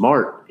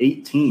 Smart,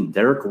 18.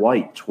 Derek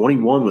White,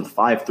 21 with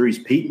 5 threes.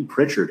 Peyton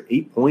Pritchard,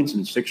 8 points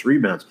and 6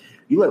 rebounds.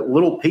 You let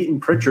little Peyton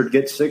Pritchard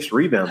get 6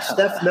 rebounds.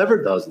 Steph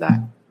never does that.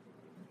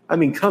 I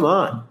mean, come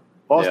on.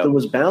 Boston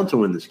was bound to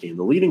win this game.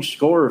 The leading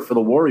scorer for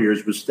the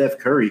Warriors was Steph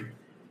Curry.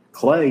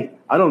 Clay,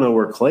 I don't know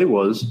where Clay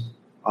was.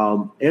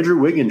 Andrew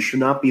Wiggins should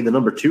not be the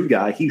number 2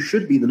 guy. He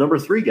should be the number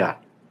 3 guy.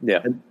 Yeah.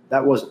 And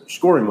that wasn't,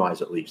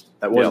 scoring-wise at least,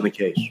 that wasn't the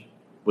case.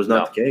 Was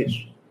not the case.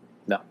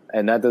 No,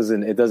 and it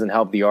doesn't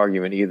help the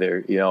argument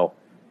either. You know,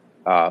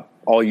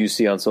 all you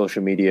see on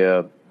social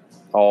media,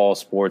 all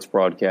sports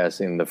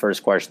broadcasting, the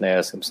first question they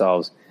ask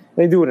themselves,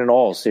 they do it in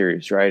all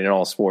series, right? In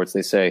all sports,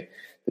 they say,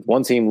 did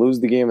one team lose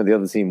the game or the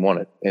other team won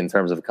it in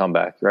terms of a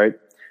comeback, right?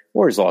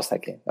 Warriors lost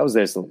that game. That was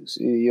theirs to lose.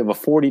 You have a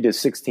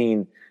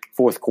 40-16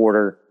 fourth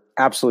quarter,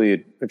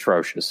 absolutely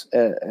atrocious.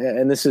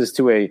 And this is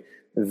to a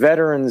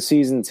veteran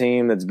season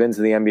team that's been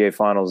to the NBA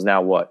Finals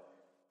now, what,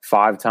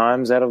 5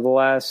 times out of the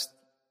last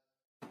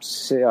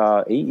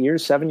 7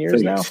 years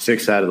now?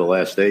 6 out of the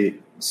last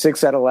 8.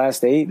 6 out of the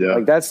last 8. Yeah.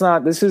 Like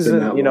this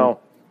isn't, you know,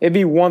 it'd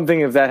be one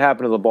thing if that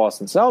happened to the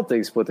Boston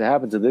Celtics, but to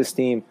happen to this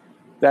team,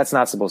 that's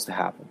not supposed to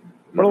happen.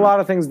 But a lot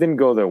of things didn't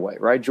go their way,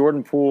 right?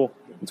 Jordan Poole,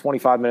 in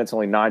 25 minutes,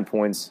 only 9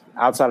 points.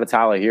 Outside of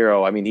Tyler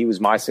Hero, I mean, he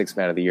was my 6th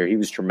man of the year. He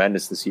was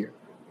tremendous this year.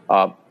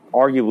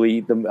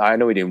 Arguably, I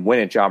know he didn't win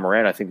it. John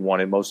Moran, I think, won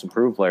it most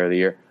improved player of the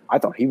year. I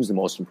thought he was the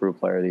most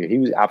improved player of the year. He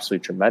was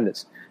absolutely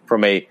tremendous.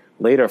 From a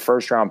later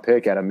first-round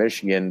pick out of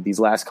Michigan, these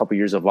last couple of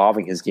years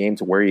evolving his game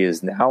to where he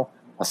is now,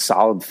 a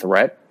solid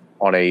threat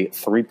on a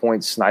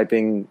 3-point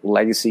sniping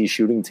legacy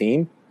shooting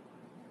team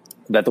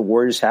that the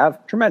Warriors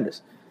have,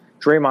 tremendous.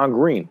 Draymond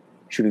Green,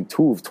 shooting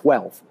 2 of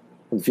 12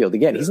 from the field.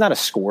 Again, he's not a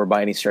scorer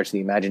by any stretch of the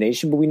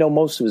imagination, but we know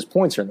most of his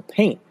points are in the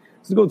paint.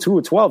 So to go 2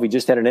 of 12, he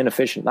just had an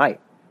inefficient night.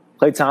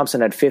 Klay Thompson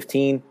had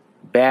 15,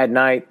 bad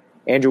night.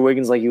 Andrew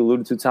Wiggins, like you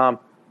alluded to, Tom,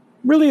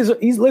 really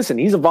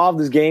he's evolved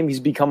his game. He's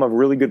become a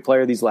really good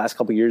player these last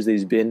couple of years that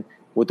he's been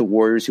with the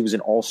Warriors. He was an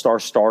all-star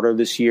starter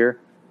this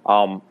year.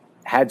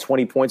 Had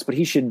 20 points, but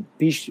he should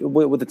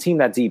with a team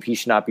that deep, he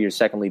should not be your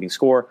second leading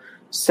scorer.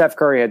 Steph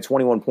Curry had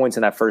 21 points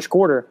in that first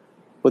quarter,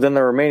 but then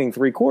the remaining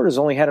 3 quarters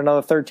only had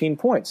another 13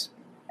 points.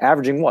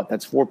 Averaging what?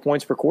 That's 4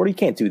 points per quarter. You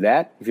can't do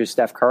that if you're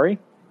Steph Curry.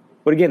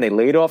 But again, they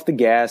laid off the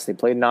gas. They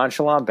played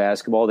nonchalant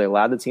basketball. They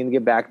allowed the team to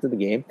get back to the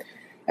game.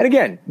 And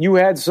again, you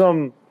had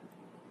some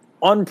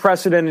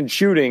unprecedented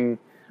shooting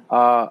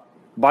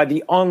by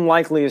the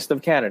unlikeliest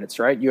of candidates,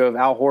 right? You have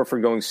Al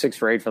Horford going 6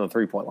 for 8 from the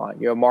three-point line.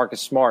 You have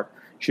Marcus Smart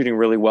shooting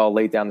really well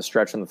late down the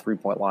stretch on the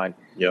three-point line.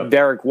 Yep.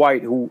 Derek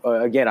White, who,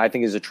 again, I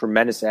think is a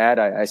tremendous add.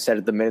 I said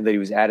at the minute that he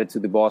was added to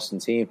the Boston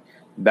team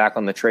back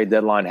on the trade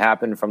deadline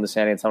happened from the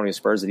San Antonio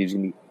Spurs that he was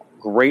going to be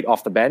great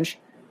off the bench.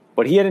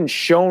 But he hadn't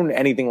shown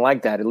anything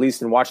like that, at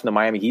least in watching the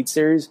Miami Heat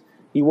series.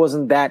 He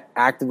wasn't that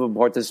active of a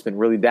participant,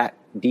 really that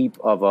big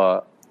of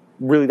a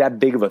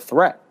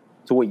threat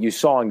to what you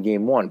saw in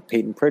Game 1.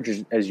 Peyton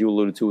Pritchard, as you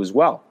alluded to as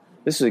well.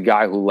 This is a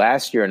guy who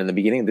last year and in the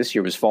beginning of this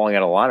year was falling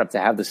out of lineup to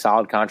have the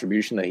solid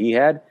contribution that he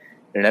had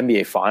in an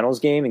NBA Finals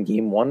game in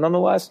Game 1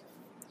 nonetheless.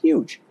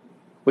 Huge.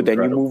 But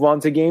then you move on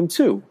to Game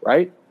 2,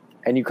 right?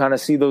 And you kind of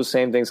see those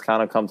same things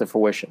kind of come to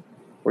fruition.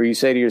 Where you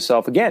say to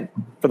yourself, again,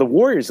 for the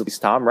Warriors at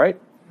least, Tom, right?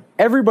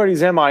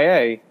 Everybody's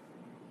MIA.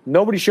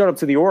 Nobody showed up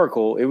to the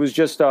Oracle. It was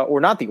just, or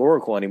not the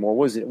Oracle anymore.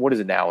 What is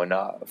it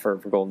now for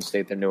Golden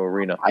State, their new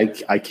arena? I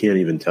can't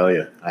even tell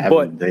you. I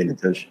haven't been paying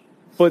attention.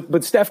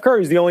 But Steph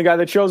Curry's the only guy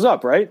that shows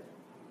up, right?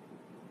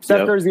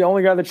 Steph Curry's the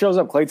only guy that shows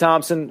up. Klay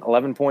Thompson,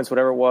 11 points,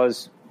 whatever it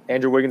was.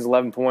 Andrew Wiggins,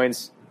 11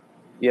 points.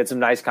 He had some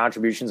nice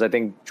contributions. I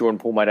think Jordan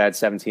Poole might add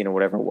 17 or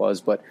whatever it was.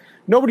 But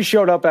nobody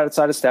showed up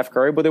outside of Steph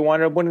Curry, but they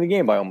wound up winning the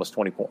game by almost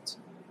 20 points.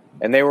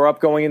 And they were up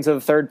going into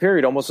the third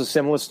period, almost a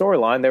similar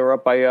storyline. They were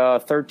up by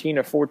 13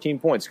 or 14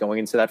 points going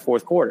into that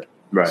fourth quarter,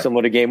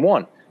 similar to Game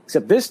 1.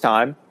 Except this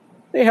time,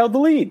 they held the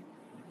lead.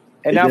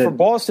 And now for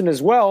Boston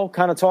as well,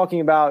 kind of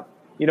talking about,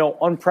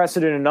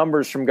 unprecedented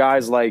numbers from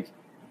guys like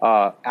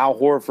Al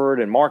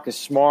Horford and Marcus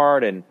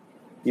Smart and,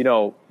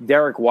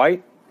 Derek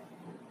White.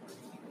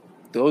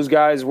 Those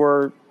guys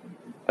were,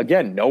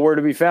 again, nowhere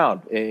to be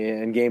found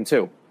in Game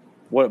 2.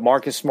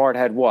 Marcus Smart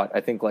had what?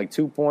 I think like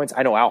 2 points.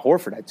 I know Al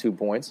Horford had 2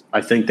 points.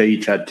 I think they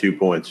each had 2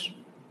 points.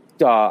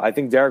 I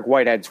think Derek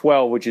White had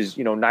 12, which is,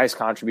 nice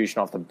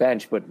contribution off the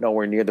bench, but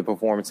nowhere near the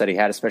performance that he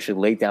had, especially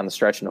late down the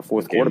stretch in the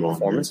fourth quarter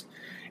performance.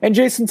 And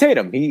Jason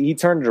Tatum, he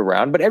turned it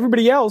around. But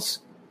everybody else,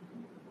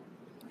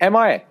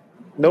 MIA.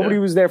 Nobody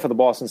was there for the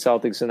Boston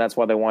Celtics, and that's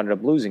why they wound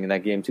up losing in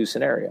that Game 2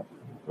 scenario.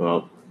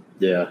 Well,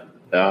 yeah.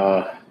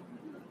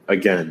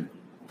 Again,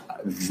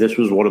 this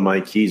was one of my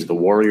keys. The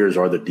Warriors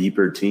are the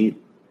deeper team.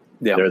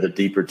 Yeah. They're the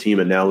deeper team.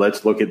 And now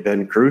let's look at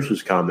Ben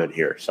Cruz's comment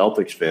here.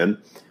 Celtics fan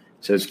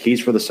says keys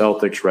for the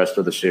Celtics rest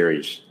of the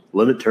series.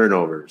 Limit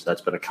turnovers.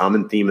 That's been a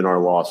common theme in our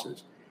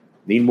losses.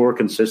 Need more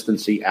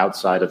consistency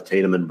outside of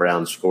Tatum and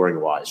Brown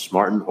scoring-wise.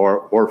 Smart and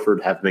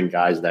Horford have been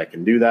guys that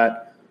can do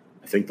that.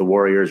 I think the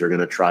Warriors are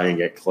going to try and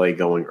get Klay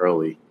going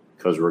early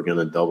because we're going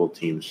to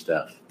double-team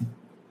Steph.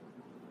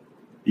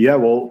 Yeah,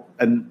 well,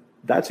 and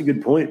that's a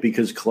good point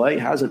because Klay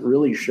hasn't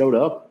really showed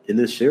up in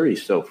this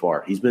series so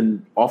far. He's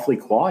been awfully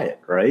quiet,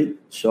 right?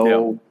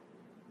 So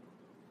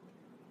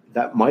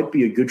that might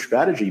be a good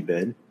strategy,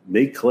 Ben.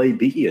 Make Klay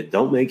beat you.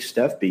 Don't make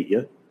Steph beat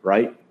you,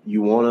 right?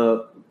 You want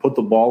to put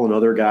the ball in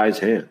other guys'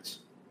 hands.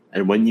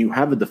 And when you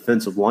have a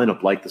defensive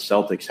lineup like the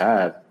Celtics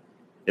have,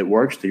 it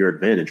works to your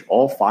advantage.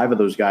 All 5 of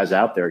those guys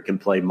out there can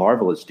play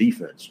marvelous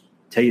defense.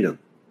 Tatum,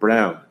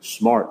 Brown,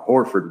 Smart,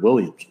 Horford,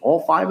 Williams,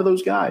 all 5 of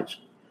those guys.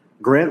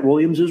 Grant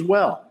Williams as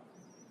well.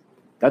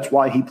 That's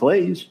why he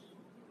plays.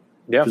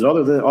 Yeah. Because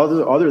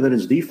other than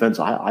his defense,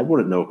 I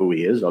wouldn't know who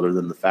he is other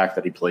than the fact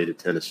that he played at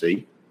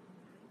Tennessee.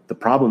 The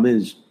problem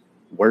is,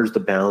 where's the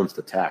balanced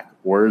attack?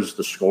 Where's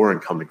the scoring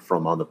coming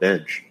from on the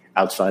bench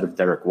outside of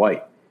Derek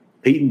White?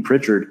 Peyton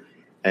Pritchard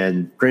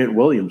and Grant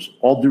Williams,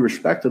 all due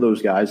respect to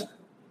those guys,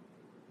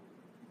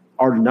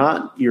 are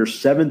not your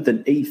 7th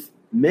and 8th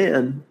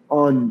man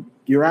on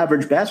your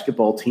average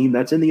basketball team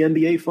that's in the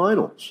NBA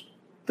Finals.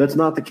 That's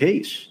not the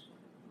case.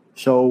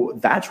 So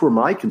that's where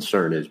my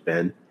concern is,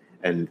 Ben,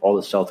 and all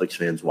the Celtics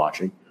fans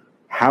watching.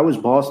 How is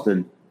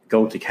Boston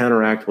going to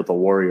counteract what the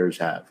Warriors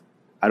have?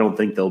 I don't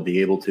think they'll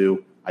be able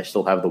to. I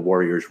still have the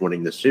Warriors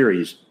winning the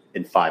series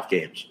in 5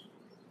 games.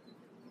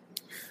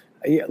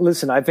 Yeah,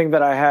 listen, I think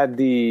I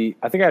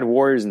had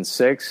Warriors in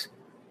 6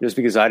 just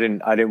because I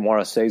didn't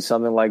want to say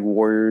something like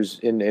Warriors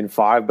in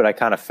 5, but I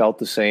kind of felt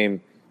the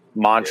same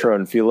mantra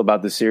and feel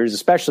about the series,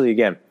 especially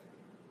again.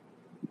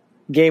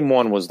 Game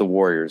 1 was the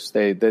Warriors.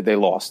 They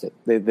lost it.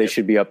 They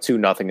should be up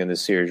 2-0 in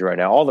this series right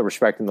now. All the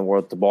respect in the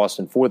world to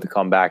Boston for the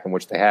comeback in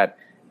which they had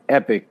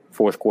epic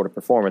fourth quarter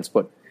performance,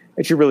 but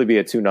it should really be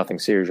a 2-0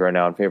 series right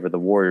now in favor of the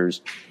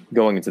Warriors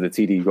going into the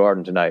TD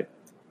Garden tonight.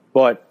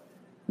 But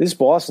this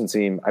Boston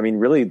team, I mean,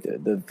 really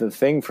the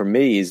thing for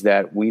me is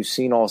that we've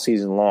seen all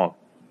season long,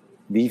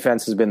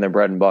 defense has been their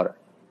bread and butter.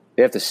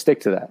 They have to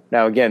stick to that.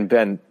 Now, again,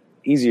 Ben,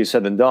 easier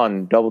said than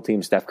done, double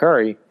team Steph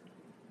Curry.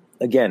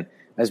 Again,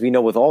 as we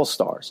know with all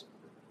stars,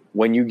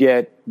 when you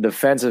get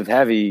defensive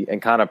heavy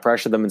and kind of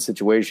pressure them in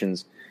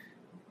situations,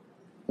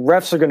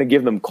 refs are going to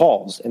give them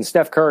calls. And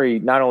Steph Curry,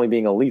 not only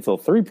being a lethal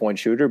three-point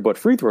shooter, but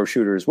free throw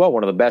shooter as well,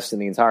 one of the best in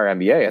the entire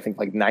NBA. I think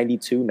like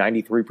 92,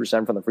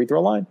 93% from the free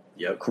throw line,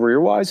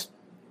 career-wise.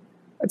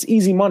 That's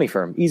easy money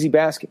for him, easy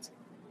baskets.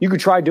 You could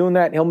try doing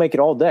that, and he'll make it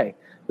all day.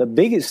 The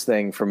biggest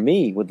thing for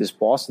me with this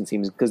Boston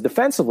team is because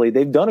defensively,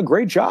 they've done a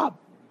great job,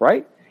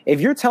 right? If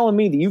you're telling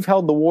me that you've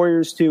held the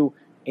Warriors to,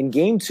 in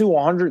Game 2,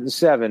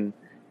 107,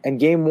 and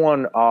Game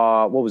 1,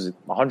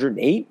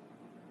 108?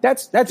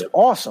 That's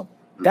awesome.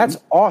 That's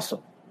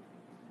awesome.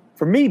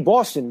 For me,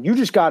 Boston, you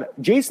just got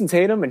Jason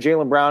Tatum and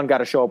Jaylen Brown got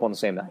to show up on the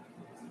same night.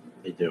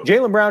 They do.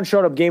 Jaylen Brown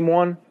showed up Game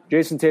 1.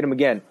 Jason Tatum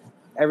again.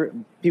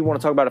 People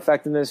want to talk about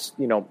effectiveness.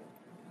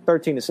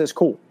 13 assists,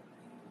 cool.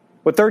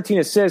 But 13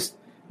 assists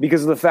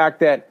because of the fact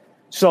that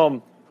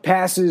some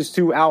passes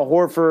to Al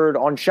Horford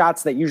on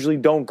shots that usually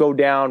don't go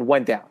down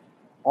went down.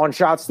 On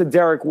shots to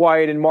Derek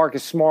White and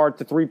Marcus Smart,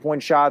 the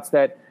three-point shots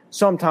that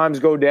sometimes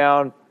go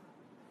down,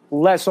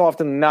 less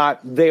often than not,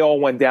 they all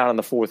went down in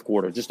the fourth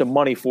quarter. Just a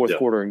money fourth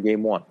quarter in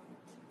Game 1.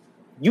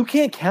 You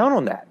can't count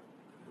on that.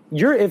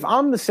 If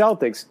I'm the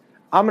Celtics,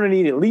 I'm going to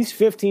need at least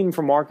 15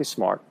 from Marcus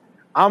Smart.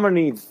 I'm going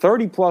to need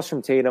 30-plus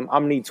from Tatum.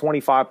 I'm going to need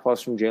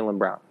 25-plus from Jaylen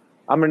Brown.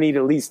 I'm going to need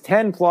at least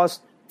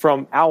 10-plus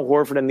from Al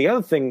Horford. And the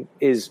other thing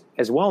is,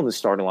 as well in the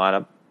starting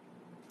lineup,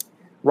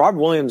 Robert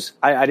Williams,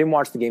 I didn't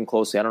watch the game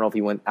closely. I don't know if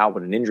he went out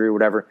with an injury or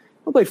whatever.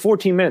 He played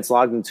 14 minutes,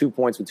 logged in 2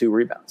 points with 2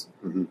 rebounds.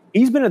 Mm-hmm.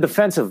 He's been a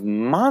defensive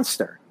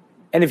monster.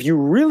 And if you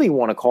really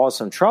want to cause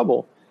some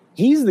trouble,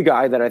 he's the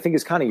guy that I think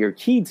is kind of your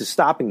key to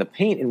stopping the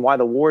paint and why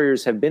the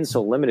Warriors have been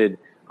so limited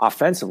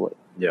offensively.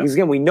 Yeah. Because,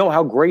 again, we know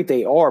how great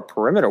they are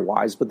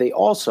perimeter-wise, but they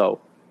also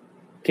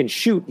can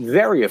shoot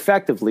very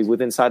effectively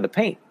with inside the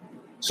paint.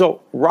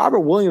 So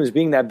Robert Williams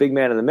being that big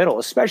man in the middle,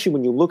 especially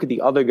when you look at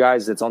the other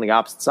guys that's on the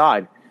opposite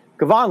side,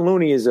 Kevon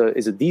Looney is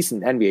a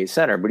decent NBA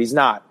center, but he's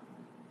not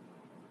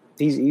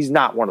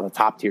one of the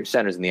top-tier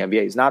centers in the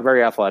NBA. He's not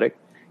very athletic.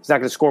 He's not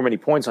going to score many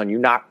points on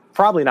you,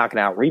 probably not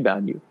going to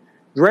out-rebound you.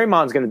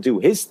 Draymond's going to do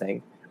his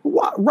thing.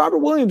 Robert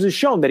Williams has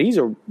shown that he's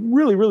a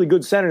really, really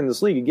good center in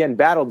this league. Again,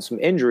 battled some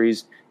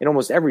injuries in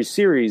almost every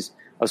series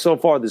so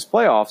far this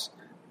playoffs,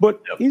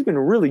 but he's been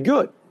really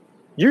good.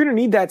 You're going to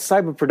need that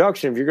type of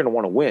production if you're going to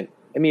want to win.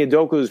 Ime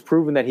Udoka has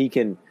proven that he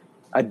can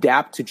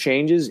adapt to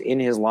changes in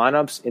his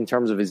lineups in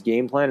terms of his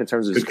game plan, in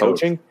terms of his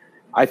coaching.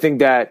 I think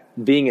that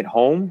being at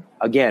home,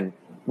 again,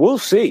 we'll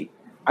see.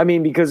 I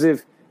mean, because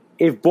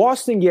if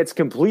Boston gets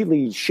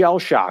completely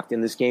shell-shocked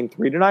in this Game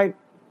 3 tonight,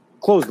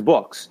 close the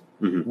books.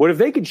 Mm-hmm. But if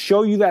they could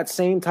show you that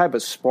same type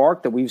of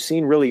spark that we've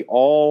seen really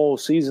all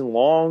season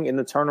long in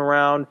the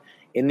turnaround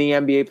in the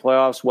NBA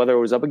playoffs, whether it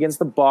was up against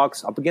the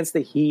Bucks, up against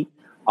the Heat,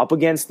 up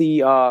against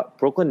the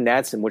Brooklyn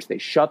Nets, in which they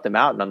shut them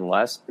out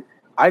nonetheless,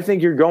 I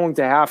think you're going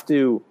to have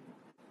to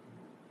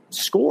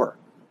score.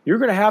 You're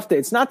going to have to –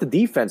 it's not the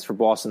defense for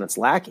Boston that's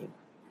lacking.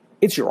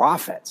 It's your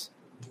offense.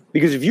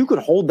 Because if you could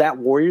hold that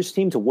Warriors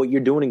team to what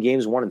you're doing in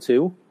games 1 and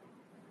 2,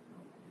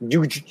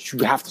 you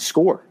have to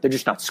score. They're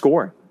just not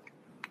scoring.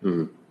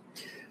 Mm-hmm.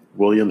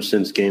 Williams,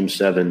 since Game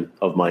 7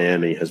 of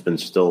Miami, has been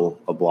still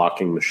a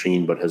blocking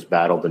machine, but has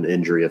battled an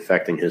injury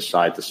affecting his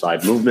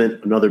side-to-side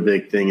movement. Another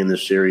big thing in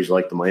this series,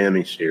 like the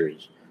Miami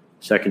series,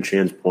 second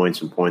chance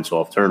points and points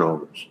off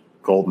turnovers.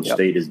 Golden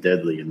State is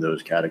deadly in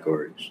those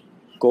categories.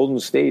 Golden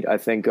State, I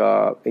think,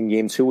 in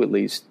Game 2 at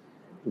least,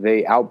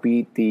 they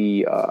outbeat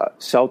the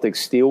Celtics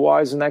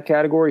steal-wise in that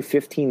category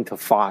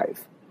 15-5.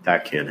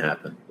 That can't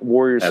happen.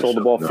 Warriors stole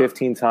the ball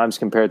 15 times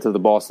compared to the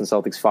Boston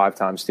Celtics 5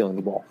 times stealing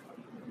the ball.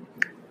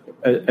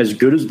 As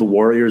good as the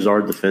Warriors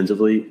are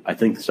defensively, I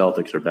think the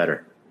Celtics are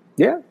better.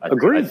 Yeah,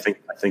 agreed. I think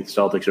the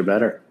Celtics are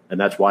better, and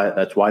that's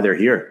why they're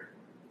here.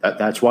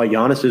 That's why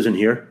Giannis isn't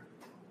here.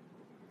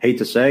 Hate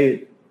to say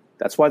it.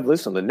 That's why,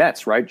 listen, the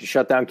Nets, right? You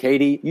shut down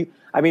KD.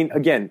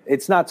 Again,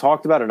 it's not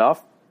talked about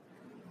enough.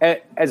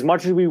 As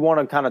much as we want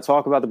to kind of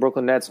talk about the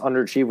Brooklyn Nets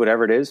underachieve,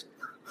 whatever it is,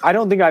 I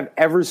don't think I've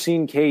ever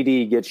seen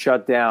KD get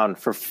shut down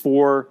for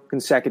 4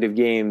 consecutive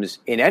games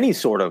in any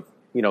sort of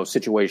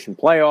situation,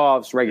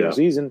 playoffs, regular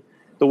season,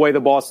 the way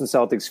the Boston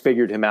Celtics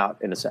figured him out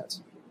in a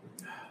sense.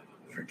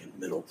 Freaking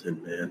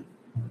Middleton, man.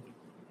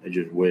 I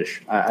just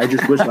wish. I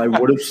just wish I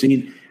would have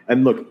seen.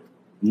 And look,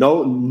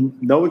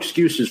 no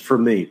excuses for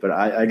me, but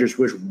I just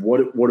wish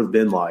what it would have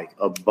been like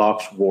a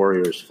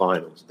Bucks-Warriors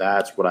finals.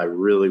 That's what I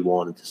really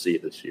wanted to see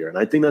this year. And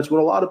I think that's what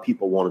a lot of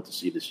people wanted to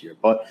see this year.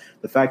 But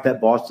the fact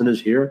that Boston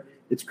is here,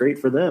 it's great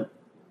for them,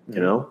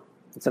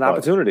 It's an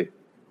opportunity.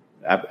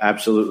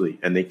 Absolutely.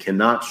 And they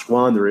cannot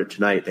squander it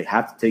tonight. They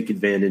have to take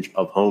advantage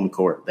of home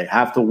court. They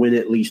have to win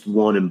at least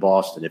 1 in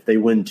Boston. If they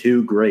win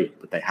 2, great.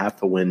 But they have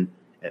to win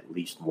at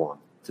least 1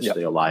 to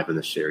stay alive in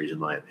this series, in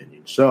my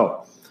opinion.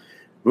 So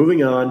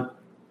moving on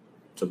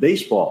to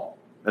baseball.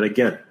 And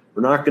again,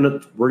 we're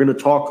going to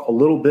talk a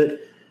little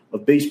bit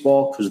of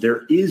baseball because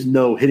there is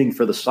no hitting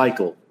for the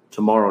cycle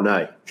tomorrow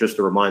night. Just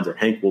a reminder,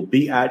 Hank will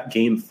be at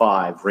Game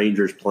 5,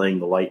 Rangers playing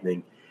the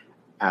Lightning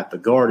at the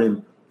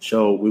Garden.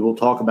 So we will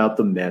talk about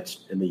the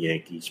Mets and the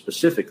Yankees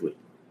specifically.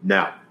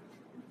 Now,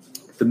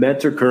 the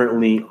Mets are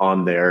currently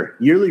on their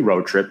yearly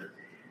road trip,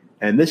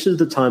 And this is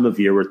the time of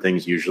year where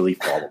things usually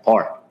fall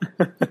apart.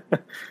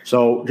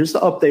 So just to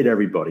update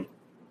everybody,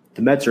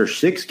 the Mets are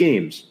 6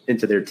 games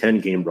into their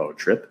 10-game road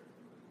trip,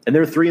 and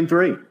they're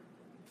 3-3.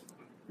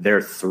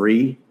 They're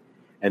 3-3,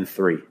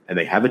 and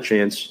they have a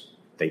chance.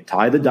 They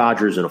tie the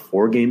Dodgers in a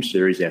 4-game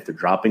series after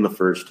dropping the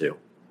first 2.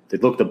 They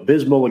looked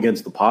abysmal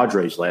against the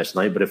Padres last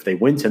night, but if they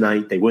win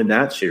tonight, they win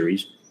that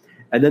series.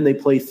 And then they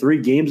play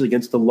 3 games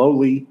against the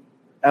lowly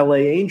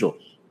L.A.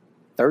 Angels.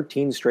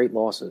 13 straight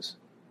losses.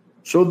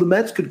 So the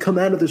Mets could come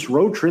out of this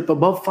road trip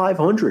above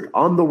 500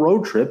 on the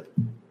road trip.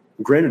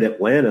 Granted,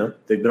 Atlanta,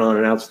 they've been on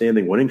an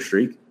outstanding winning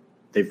streak.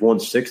 They've won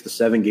 6 to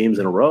 7 games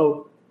in a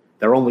row.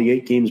 They're only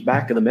 8 games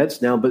back of the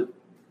Mets now, but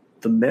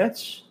the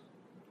Mets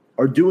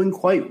are doing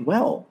quite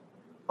well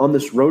on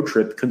this road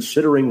trip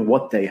considering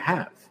what they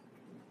have.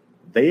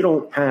 They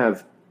don't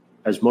have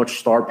as much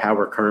star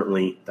power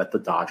currently that the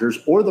Dodgers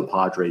or the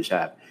Padres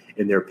have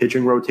in their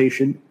pitching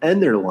rotation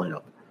and their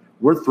lineup.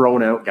 We're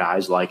throwing out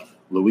guys like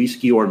Luis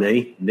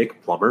Guillorme,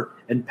 Nick Plummer,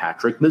 and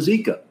Patrick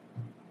Mazeika.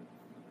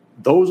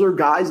 Those are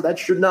guys that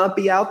should not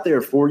be out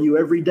there for you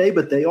every day,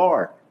 but they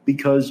are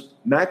because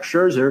Max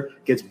Scherzer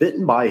gets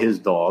bitten by his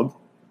dog.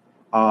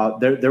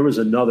 There was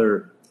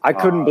another. I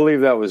couldn't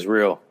believe that was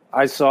real.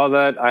 I saw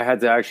that. I had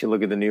to actually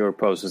look at the New York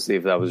Post to see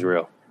if that was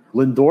real.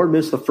 Lindor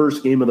missed the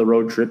first game of the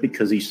road trip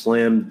because he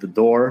slammed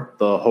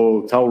the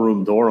hotel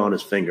room door on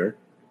his finger.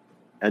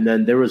 And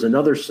then there was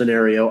another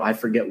scenario. I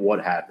forget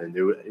what happened.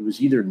 It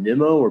was either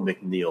Nimmo or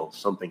McNeil.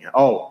 Something.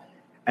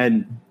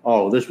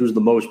 This was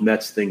the most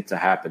Mets thing to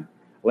happen.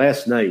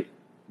 Last night,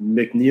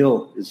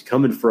 McNeil is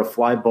coming for a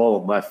fly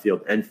ball in left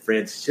field, and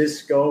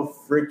Francisco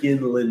freaking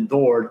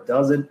Lindor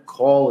doesn't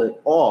call it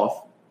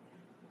off,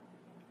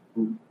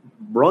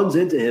 runs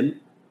into him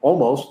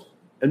almost,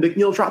 and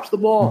McNeil drops the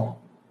ball.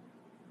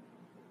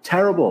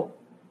 Terrible.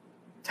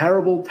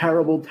 Terrible,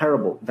 terrible,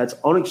 terrible. That's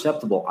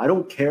unacceptable. I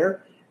don't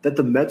care that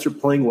the Mets are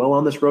playing well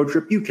on this road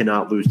trip. You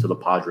cannot lose to the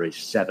Padres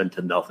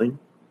 7-0.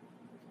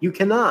 You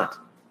cannot.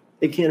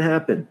 It can't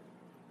happen.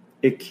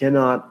 It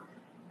cannot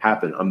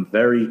happen. I'm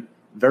very,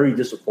 very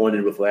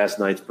disappointed with last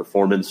night's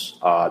performance.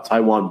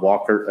 Taijuan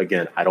Walker,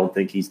 again, I don't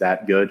think he's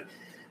that good.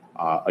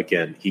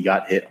 Again, he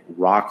got hit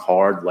rock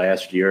hard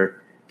last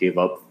year, gave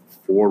up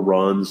 4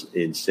 runs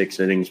in 6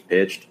 innings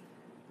pitched.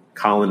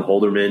 Colin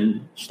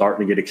Holderman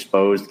starting to get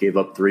exposed, gave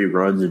up 3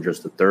 runs in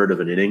just a third of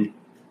an inning.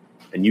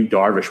 And Yu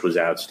Darvish was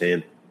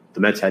outstanding. The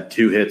Mets had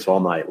 2 hits all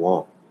night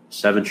long,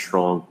 7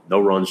 strong, no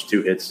runs,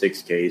 2 hits,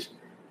 6 Ks.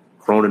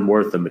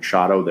 Cronenworth and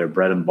Machado, their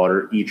bread and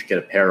butter, each get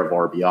a pair of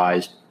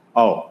RBIs.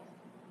 Oh,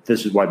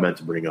 this is what I meant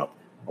to bring up.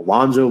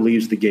 Alonso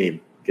leaves the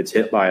game, gets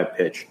hit by a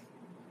pitch.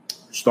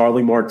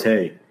 Starling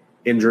Marte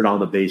injured on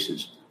the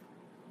bases.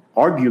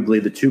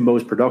 Arguably the 2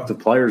 most productive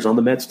players on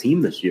the Mets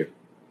team this year.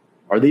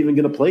 Are they even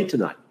going to play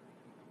tonight?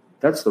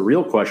 That's the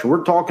real question.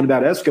 We're talking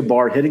about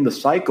Escobar hitting the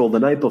cycle the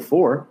night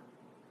before.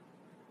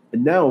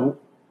 And now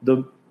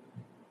the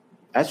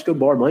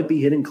Escobar might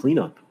be hitting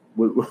cleanup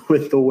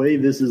with the way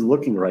this is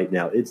looking right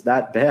now. It's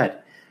that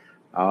bad.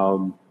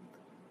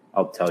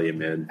 I'll tell you,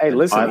 man. Hey,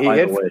 listen,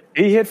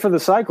 he hit for the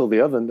cycle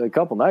a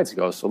couple nights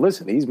ago. So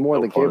listen, he's more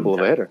than capable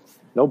of a hitter.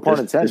 No pun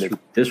intended.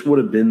 This would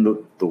have been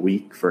the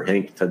week for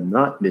Hank to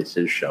not miss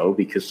his show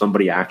because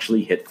somebody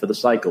actually hit for the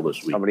cycle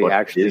this week. Somebody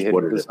actually hit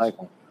for the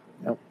cycle.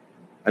 Yep.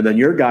 And then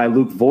your guy,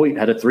 Luke Voit,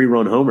 had a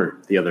 3-run homer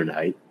the other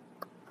night.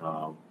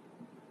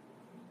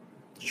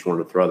 Just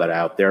wanted to throw that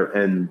out there.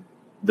 And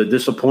the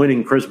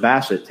disappointing Chris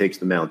Bassett takes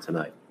the mound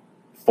tonight.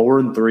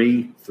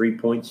 4-3,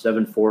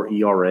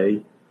 3.74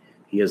 ERA.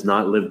 He has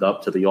not lived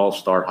up to the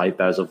all-star hype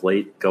as of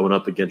late, going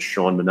up against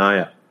Sean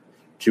Manaea.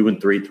 2-3,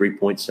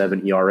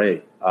 3.7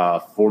 ERA.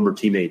 Former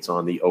teammates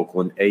on the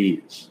Oakland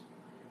A's.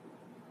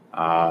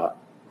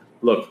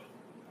 Look,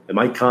 am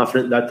I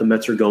confident that the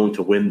Mets are going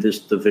to win this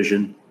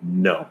division?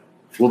 No.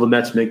 Will the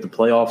Mets make the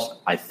playoffs?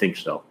 I think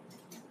so.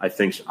 I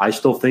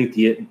still think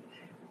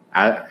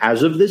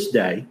as of this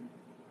day,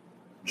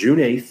 June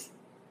 8th,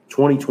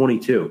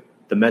 2022,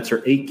 the Mets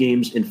are 8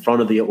 games in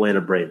front of the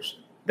Atlanta Braves.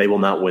 They will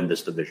not win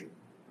this division.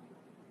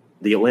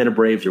 The Atlanta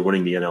Braves are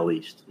winning the NL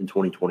East in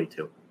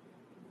 2022.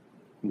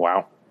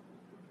 Wow.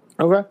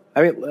 Okay.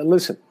 I mean,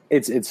 listen,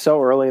 it's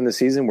so early in the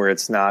season where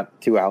it's not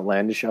too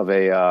outlandish of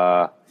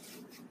a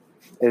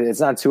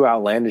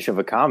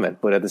comment,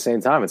 but at the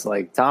same time, it's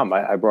like, Tom,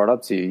 I brought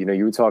up to you,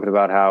 you were talking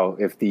about how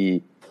if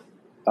the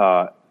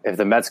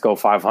Mets go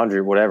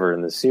 500, whatever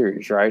in the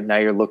series, right? Now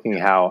you're looking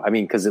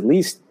because at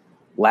least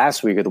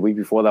last week or the week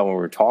before that when we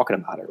were talking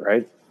about it,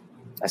 right?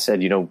 I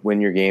said,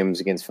 win your games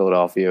against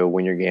Philadelphia,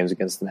 win your games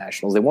against the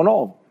Nationals. They won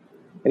all of them.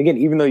 And again,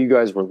 even though you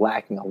guys were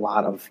lacking a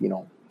lot of,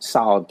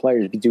 solid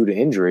players due to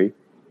injury,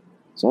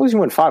 as long as you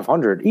went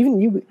 500, even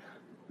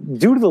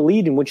due to the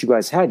lead in which you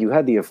guys had, you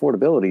had the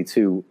affordability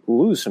to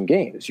lose some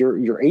games.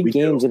 You're 8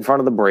 games in front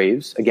of the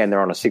Braves. Again,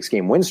 they're on a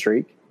 6-game win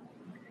streak.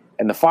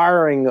 And the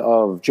firing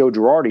of Joe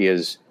Girardi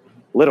has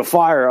lit a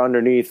fire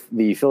underneath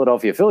the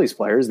Philadelphia Phillies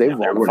players. They've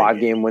won a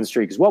 5-game win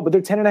streak as well, but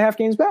they're 10.5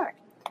 games back.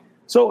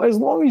 So as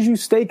long as you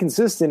stay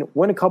consistent,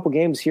 win a couple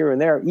games here and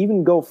there,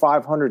 even go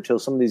 500 till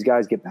some of these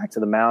guys get back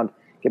to the mound,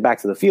 get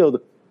back to the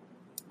field.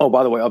 Oh,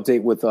 by the way,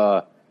 update with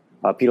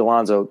Pete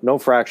Alonso, no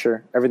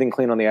fracture, everything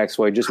clean on the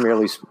X-ray, just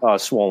merely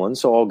swollen,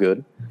 so all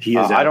good. He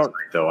is out tonight,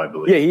 though, I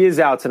believe. Yeah, he is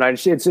out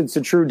tonight. It's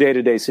a true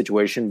day-to-day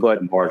situation.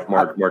 But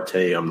Marte,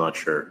 I'm not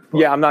sure.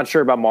 Yeah, I'm not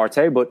sure about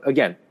Marte, but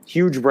again,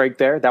 huge break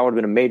there. That would have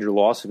been a major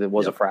loss if it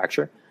was a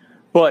fracture.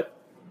 But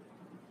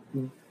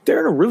they're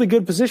in a really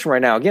good position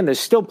right now. Again, they're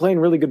still playing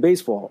really good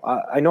baseball.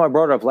 I know I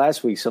brought it up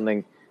last week,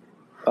 something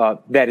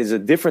that is a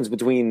difference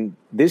between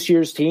this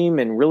year's team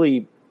and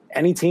really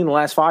any team in the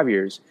last 5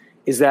 years,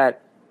 is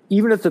that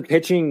even if the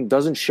pitching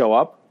doesn't show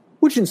up,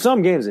 which in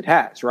some games it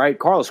has, right?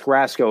 Carlos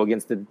Carrasco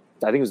against I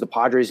think it was the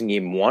Padres in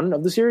Game 1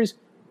 of the series,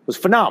 was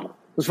phenomenal.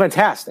 It was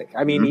fantastic.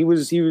 I mean, he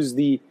was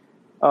the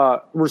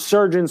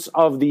resurgence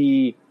of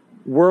the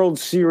World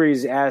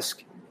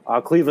Series-esque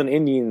Cleveland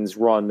Indians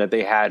run that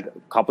they had a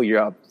couple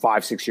years,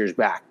 5-6 years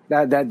back.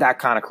 That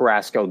kind of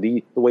Carrasco,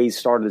 the way he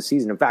started the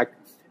season. In fact,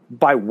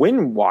 by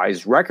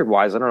win-wise,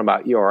 record-wise, I don't know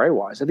about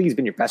ERA-wise, I think he's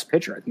been your best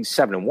pitcher. I think he's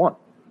 7-1.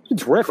 He's been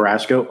terrific.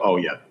 Carrasco? Oh,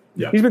 yeah.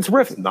 Yeah. He's been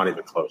terrific. Not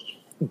even close.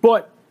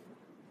 But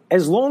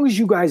as long as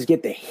you guys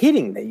get the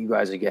hitting that you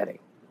guys are getting,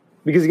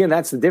 because, again,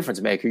 that's the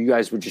difference maker. You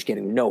guys were just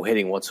getting no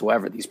hitting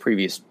whatsoever these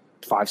previous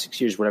 5-6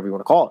 years, whatever you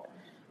want to call it.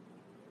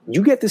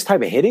 You get this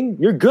type of hitting,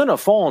 you're going to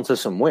fall into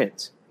some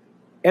wins.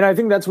 And I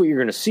think that's what you're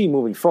going to see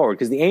moving forward,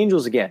 because the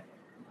Angels, again,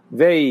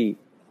 you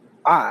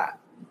guys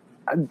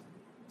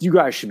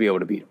should be able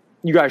to beat them.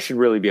 You guys should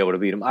really be able to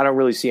beat them. I don't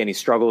really see any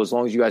struggle. As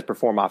long as you guys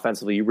perform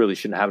offensively, you really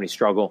shouldn't have any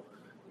struggle.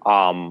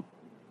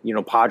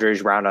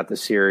 Padres round out the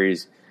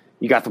series.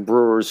 You got the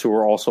Brewers, who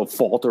are also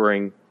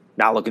faltering,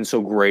 not looking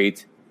so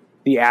great.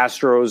 The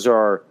Astros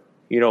are,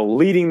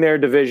 leading their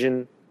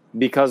division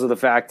because of the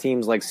fact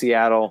teams like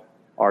Seattle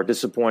are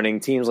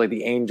disappointing. Teams like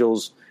the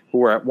Angels, who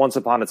were once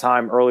upon a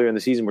time earlier in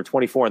the season were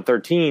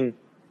 24-13,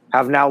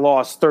 have now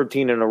lost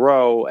 13 in a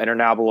row and are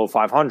now below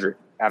 500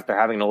 after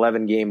having an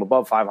 11-game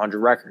above 500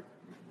 record.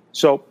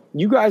 So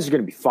you guys are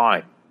going to be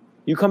fine.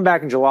 You come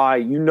back in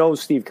July,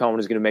 Steve Cohen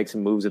is going to make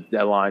some moves at the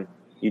deadline.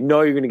 You're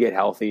going to get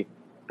healthy.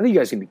 I think you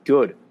guys are going to be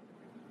good,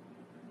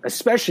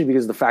 especially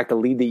because of the fact the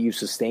lead that you've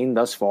sustained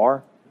thus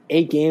far,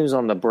 8 games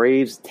on the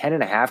Braves,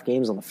 10.5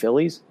 games on the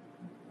Phillies.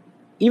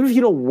 Even if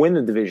you don't win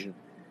the division,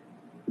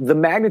 the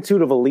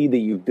magnitude of a lead that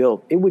you've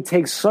built, it would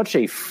take such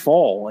a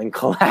fall and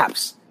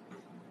collapse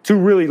to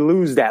really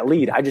lose that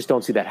lead. I just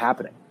don't see that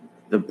happening.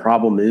 The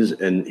problem is,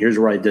 and here's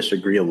where I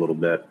disagree a little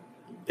bit,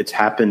 it's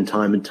happened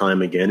time and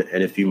time again.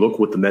 And if you look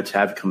what the Mets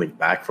have coming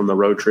back from the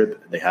road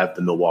trip, they have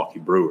the Milwaukee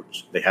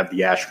Brewers. They have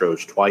the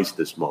Astros twice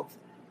this month.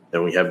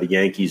 Then we have the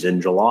Yankees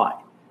in July.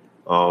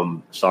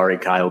 Sorry,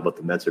 Kyle, but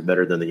the Mets are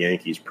better than the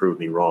Yankees. Prove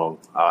me wrong.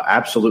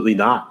 Absolutely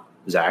not,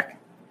 Zach.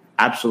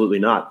 Absolutely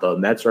not. The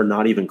Mets are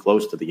not even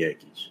close to the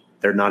Yankees.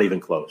 They're not even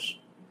close.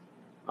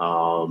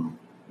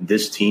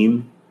 This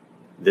team,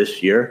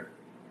 this year,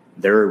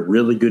 they're a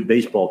really good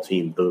baseball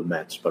team, the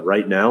Mets. But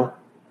right now,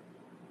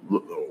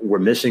 we're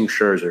missing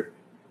Scherzer.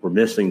 We're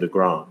missing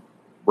DeGrom.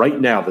 Right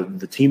now,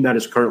 the team that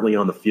is currently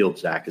on the field,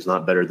 Zach, is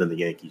not better than the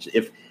Yankees.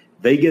 If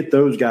they get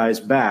those guys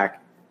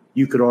back,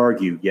 you could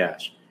argue,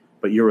 yes.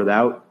 But you're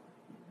without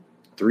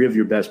 3 of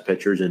your best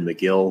pitchers in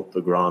McGill,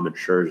 DeGrom, and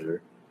Scherzer.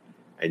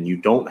 And you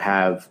don't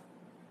have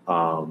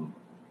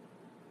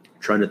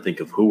trying to think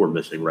of who we're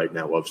missing right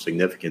now of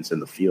significance in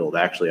the field.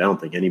 Actually, I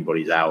don't think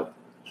anybody's out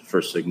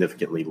for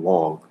significantly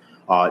long.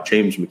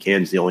 James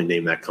McCann's the only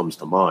name that comes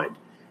to mind.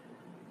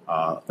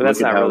 But that's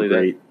not really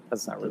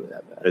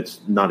that bad. It's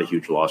not a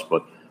huge loss,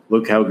 but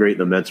look how great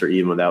the Mets are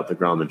even without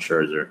DeGrom and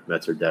Scherzer.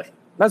 Mets are definitely.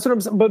 That's what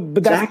I'm saying. But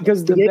that's Zach,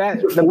 because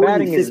the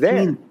batting is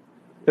there.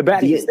 The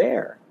batting is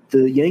there.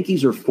 The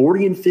Yankees are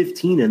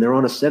 40-15, and they're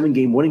on a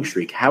 7-game winning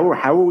streak. How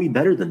are we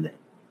better than them?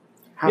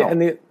 How?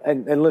 Yeah,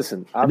 and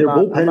listen, their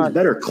bullpen is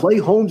better. Clay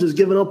Holmes has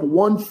given up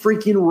 1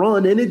 freaking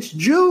run, and it's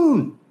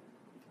June.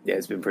 Yeah,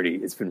 it's been pretty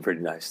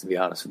nice, to be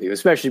honest with you,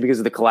 especially because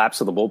of the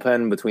collapse of the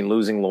bullpen between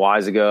losing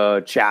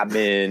Loizaga,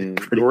 Chapman,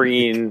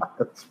 Green.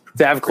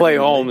 To have Clay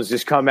Holmes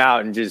just come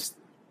out and just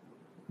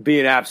be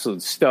an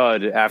absolute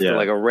stud after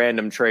like a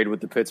random trade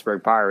with the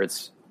Pittsburgh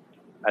Pirates,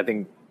 I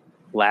think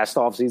last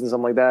offseason,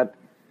 something like that.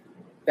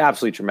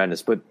 Absolutely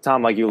tremendous. But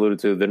Tom, like you alluded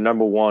to, they're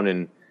number 1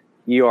 in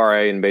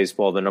ERA in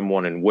baseball, they're number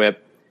 1 in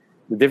WHIP.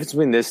 The difference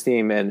between this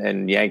team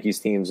and Yankees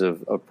teams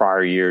of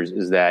prior years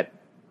is that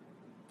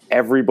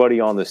everybody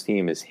on this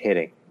team is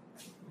hitting.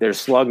 Their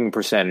slugging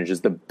percentage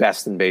is the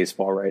best in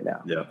baseball right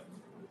now. Yeah.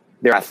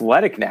 They're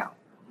athletic now.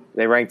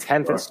 They rank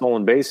 10th in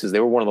stolen bases.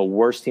 They were one of the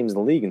worst teams in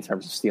the league in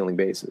terms of stealing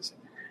bases.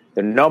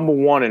 They're number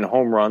 1 in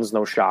home runs,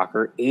 no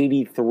shocker,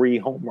 83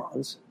 home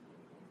runs.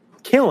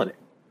 Killing it.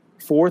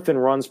 4th in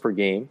runs per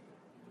game.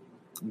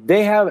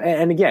 They have,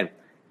 and again,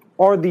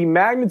 are the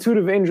magnitude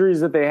of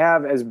injuries that they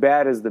have as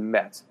bad as the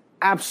Mets?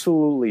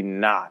 Absolutely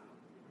not.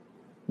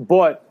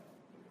 But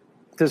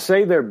to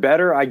say they're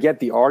better, I get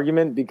the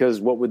argument,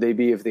 because what would they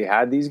be if they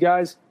had these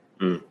guys?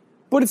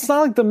 But it's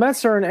not like the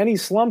Mets are in any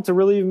slump to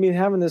really even be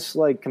having this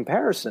like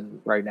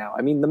comparison right now.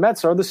 I mean, the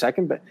Mets are the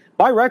second best.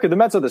 By record, the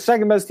Mets are the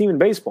second best team in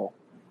baseball.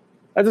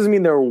 That doesn't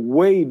mean they're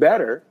way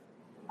better.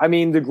 I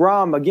mean,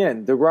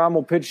 DeGrom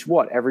will pitch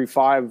every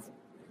 5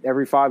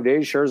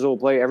 days. Scherzer will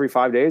play every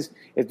 5 days.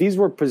 If these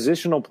were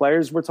positional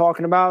players we're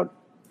talking about,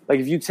 like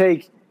if you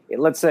take,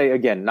 let's say,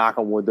 again, knock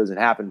on wood, doesn't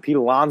happen, Pete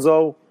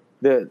Alonso,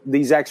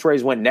 these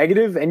X-rays went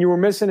negative and you were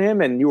missing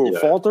him and you were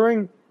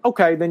faltering,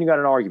 okay, then you got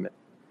an argument.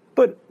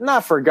 But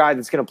not for a guy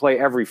that's going to play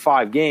every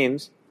 5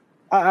 games.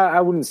 I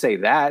wouldn't say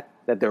that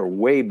they're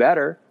way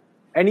better.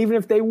 And even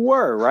if they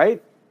were,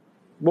 right,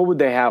 what would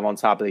they have on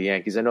top of the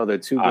Yankees? I know they're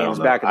 2 games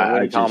back in the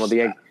winning column of the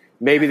Yankees.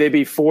 Maybe they'd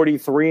be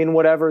 43 and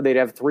whatever. They'd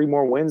have 3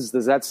 more wins.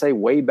 Does that say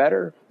way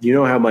better? You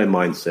know how my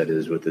mindset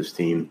is with this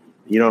team.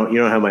 You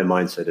know how my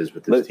mindset is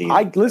with this team.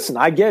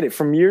 I get it.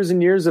 From years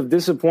and years of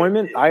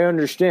disappointment, I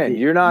understand.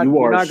 You're not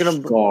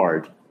going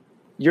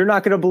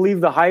to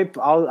believe the hype.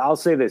 I'll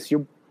say this.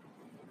 You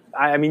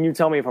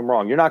tell me if I'm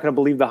wrong. You're not going to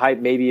believe the hype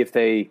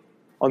maybe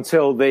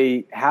until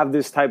they have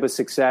this type of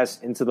success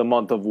into the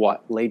month of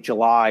late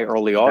July,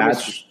 early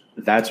August.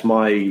 That's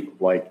my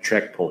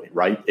checkpoint,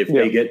 right? If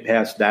they get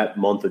past that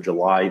month of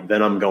July,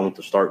 then I'm going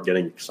to start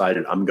getting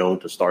excited. I'm going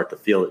to start to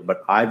feel it.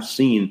 But I've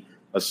seen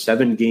a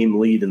 7-game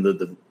lead in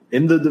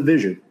the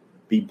division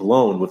be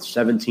blown with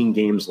 17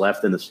 games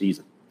left in the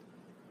season.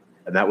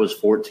 And that was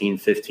 14,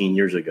 15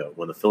 years ago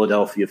when the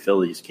Philadelphia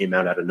Phillies came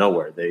out of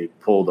nowhere. They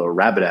pulled a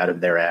rabbit out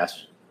of their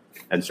ass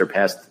and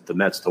surpassed the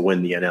Mets to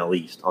win the NL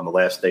East on the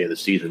last day of the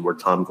season, where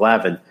Tom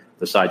Glavine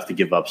decides to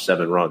give up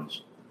 7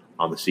 runs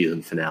on the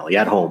season finale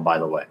at home, by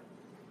the way.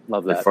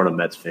 Love that. In front of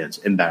Mets fans.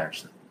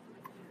 Embarrassing.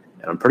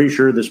 And I'm pretty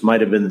sure this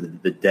might have been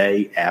the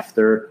day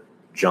after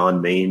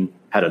John Maine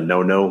had a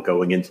no-no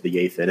going into the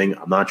 8th inning.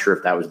 I'm not sure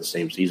if that was the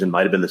same season.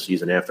 Might have been the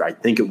season after. I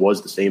think it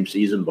was the same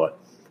season, but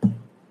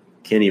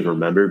can't even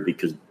remember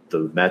because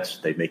the Mets,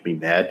 they make me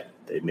mad.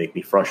 They make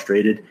me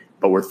frustrated.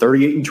 But we're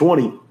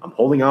 38-20. I'm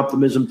holding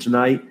optimism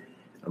tonight.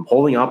 I'm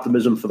holding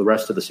optimism for the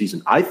rest of the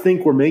season. I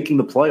think we're making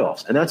the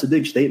playoffs, and that's a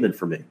big statement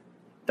for me.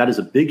 That is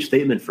a big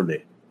statement for me.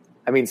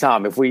 I mean,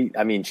 Tom,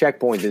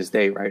 checkpoint this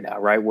date right now,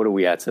 right? What are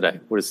we at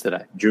today? What is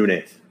today? June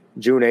 8th.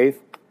 June 8th?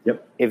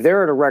 Yep. If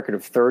they're at a record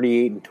of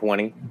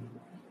 38-20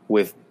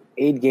 with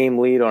 8-game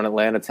lead on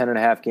Atlanta,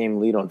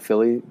 10.5-game lead on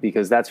Philly,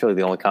 because that's really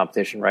the only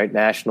competition, right?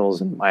 Nationals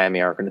and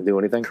Miami aren't going to do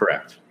anything.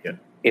 Correct. Yeah.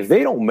 If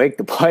they don't make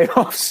the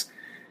playoffs,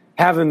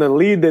 having the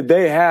lead that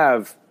they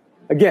have,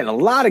 again, a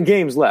lot of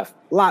games left.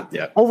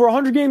 Over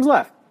 100 games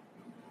left.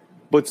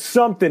 But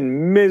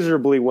something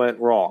miserably went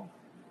wrong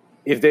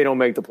if they don't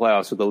make the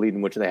playoffs with the lead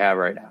in which they have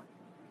right now.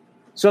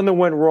 Something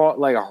went wrong,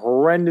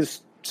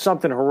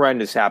 something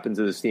horrendous happened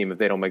to this team if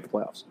they don't make the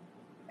playoffs.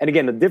 And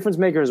again, the difference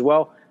maker as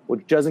well,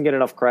 which doesn't get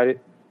enough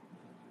credit,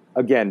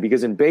 again,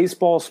 because in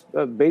baseball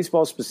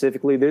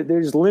specifically,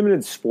 there's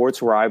limited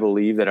sports where I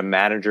believe that a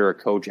manager or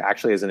coach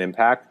actually has an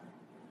impact.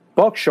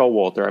 Buck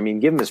Showalter,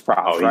 give him his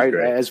props, right?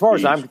 Great. As far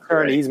as I'm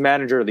concerned, he's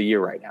manager of the year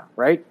right now,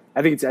 right?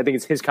 I think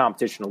it's his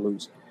competition to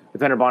lose,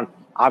 depending upon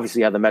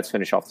obviously how the Mets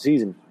finish off the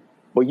season.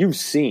 But you've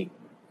seen,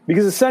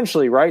 because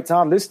essentially, right,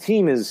 Tom, this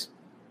team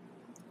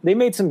they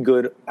made some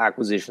good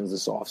acquisitions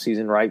this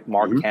offseason, right?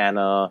 Mark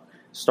Canha,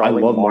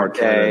 Starling Marte. I love Mark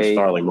Canha and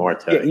Starling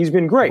Marte. Yeah, he's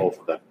been great. Both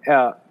of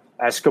them.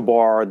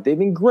 Escobar, they've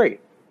been great.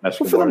 But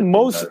for the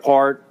most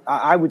part,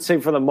 I would say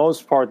for the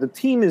most part, the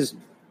team is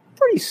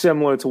pretty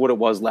similar to what it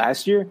was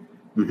last year.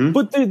 Mm-hmm.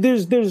 But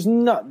there's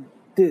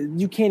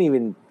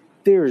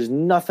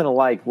nothing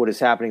alike what is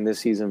happening this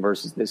season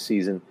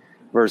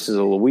versus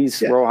a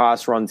Luis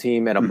Rojas run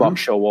team and a Buck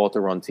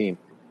Showalter run team.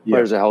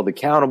 Players are held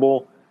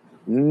accountable.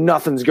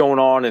 Nothing's going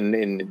on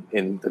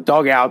in the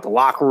dugout, the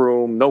locker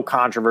room, no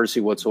controversy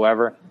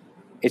whatsoever.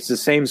 It's the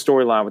same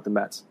storyline with the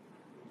Mets.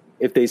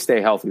 If they stay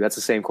healthy, that's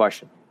the same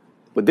question.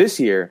 But this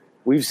year,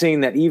 we've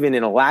seen that even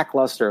in a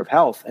lackluster of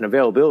health and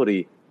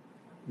availability,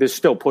 they're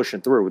still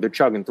pushing through. They're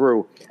chugging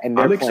through, and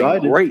they're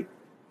playing great.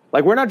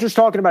 We're not just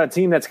talking about a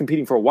team that's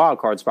competing for a wild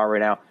card spot right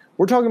now.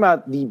 We're talking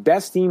about the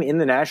best team in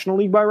the National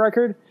League by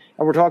record,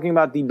 and we're talking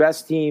about the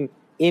best team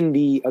in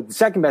the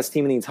second best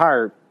team in the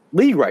entire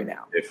league right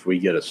now. If we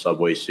get a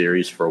Subway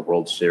Series for a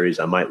World Series,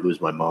 I might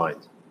lose my mind.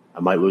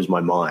 I might have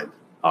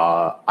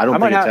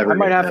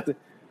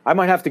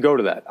to go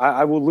to that.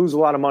 I will lose a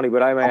lot of money,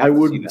 but I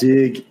would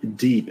dig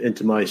deep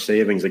into my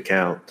savings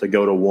account to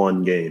go to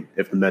one game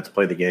if the Mets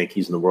play the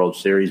Yankees in the World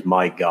Series.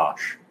 My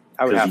gosh.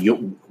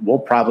 We'll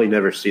probably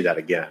never see that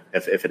again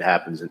if it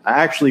happens. And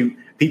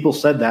people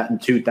said that in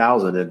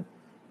 2000, and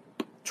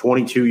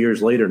 22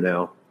 years later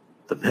now,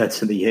 the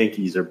Mets and the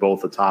Yankees are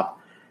both atop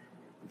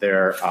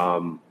their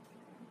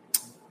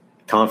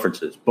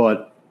conferences.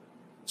 But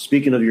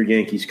speaking of your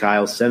Yankees,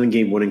 Kyle,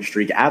 7-game winning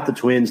streak at the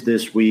Twins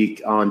this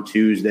week on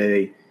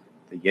Tuesday.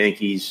 The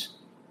Yankees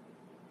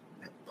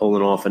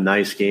pulling off a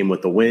nice game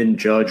with the win.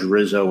 Judge,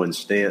 Rizzo, and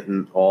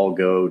Stanton all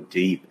go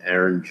deep.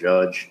 Aaron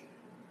Judge,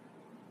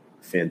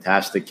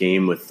 fantastic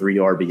game with 3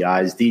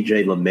 RBIs.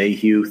 DJ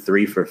LeMahieu,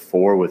 3 for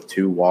 4 with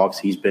 2 walks.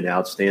 He's been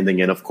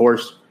outstanding. And, of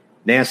course,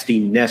 Nasty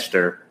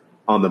Nestor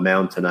on the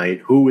mound tonight,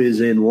 who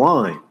is in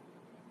line,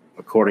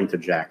 according to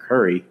Jack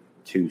Curry,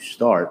 to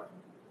start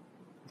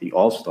the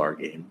All-Star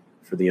game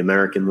for the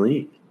American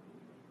League.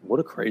 What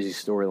a crazy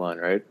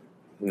storyline, right?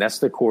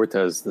 Nestor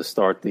Cortez to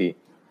start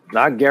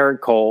not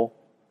Garrett Cole,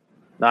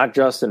 not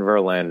Justin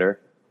Verlander,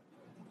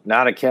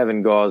 not a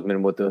Kevin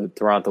Gausman with the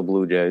Toronto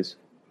Blue Jays.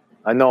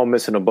 I know I'm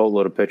missing a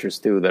boatload of pitchers,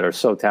 too, that are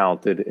so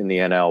talented in the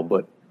NL,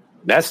 but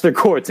Nestor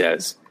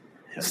Cortez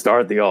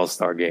start the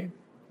All-Star game.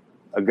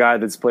 A guy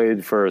that's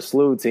played for a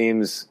slew of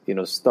teams,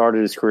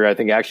 started his career, I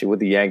think, actually with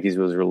the Yankees,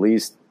 was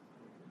released,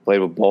 played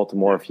with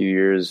Baltimore a few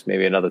years,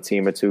 maybe another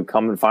team or two,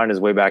 come and find his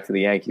way back to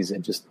the Yankees,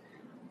 and just,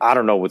 I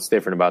don't know what's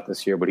different about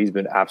this year, but he's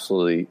been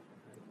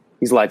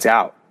he's lights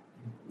out.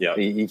 Yeah.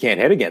 You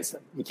can't hit against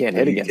him. You can't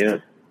hit against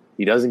him.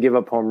 He doesn't give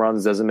up home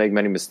runs, doesn't make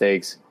many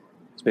mistakes.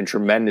 He's been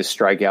tremendous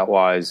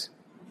strikeout-wise,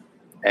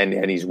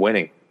 and he's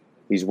winning.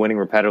 He's winning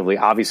repetitively.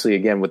 Obviously,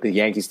 again, with the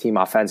Yankees team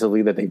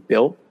offensively that they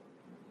built,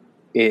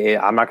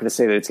 I'm not going to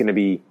say that it's going to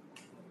be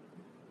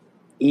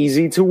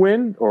easy to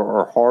win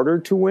or harder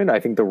to win. I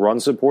think the run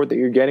support that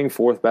you're getting,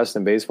 fourth best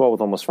in baseball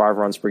with almost 5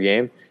 runs per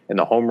game, and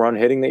the home run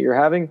hitting that you're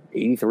having,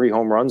 83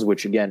 home runs,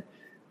 which, again,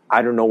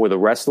 I don't know where the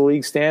rest of the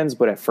league stands,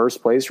 but at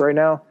first place right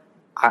now,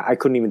 I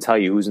couldn't even tell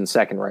you who's in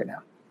second right now.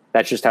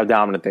 That's just how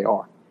dominant they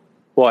are.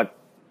 But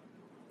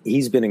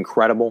he's been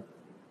incredible.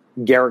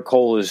 Garrett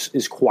Cole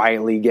is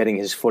quietly getting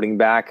his footing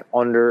back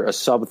under a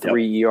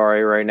sub-3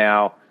 ERA right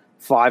now,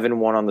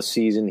 5-1 on the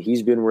season.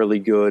 He's been really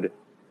good.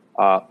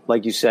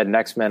 Like you said,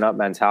 next man up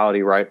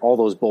mentality, right? All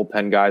those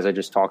bullpen guys I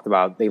just talked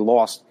about, they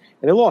lost.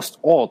 And they lost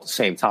all at the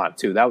same time,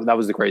 too. That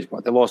was the crazy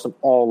part. They lost them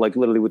all, like,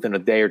 literally within a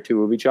day or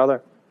two of each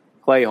other.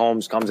 Clay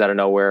Holmes comes out of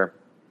nowhere,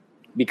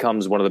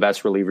 becomes one of the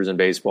best relievers in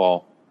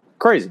baseball.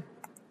 Crazy.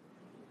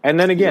 And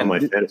then again, my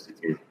fantasy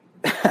team.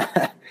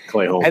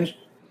 Clay Holmes.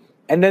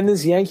 And then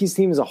this Yankees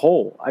team as a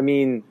whole. I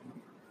mean,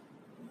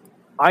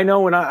 I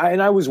know, and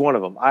I was one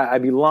of them.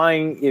 I'd be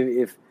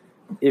lying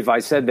if I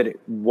said that it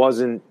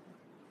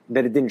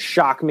didn't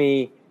shock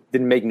me,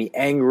 didn't make me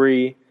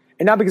angry,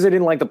 and not because I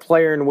didn't like the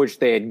player in which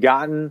they had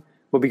gotten,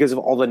 but because of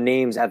all the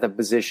names at the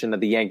position that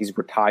the Yankees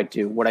were tied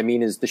to. What I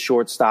mean is the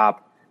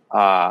shortstop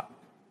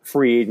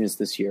free agents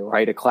this year,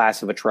 right? A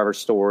class of a Trevor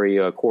Story,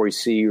 a Corey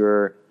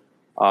Seager,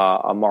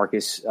 a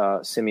Marcus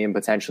Semien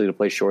potentially to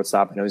play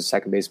shortstop. I know he's a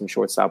second baseman,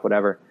 shortstop,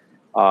 whatever.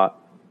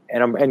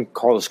 And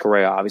Carlos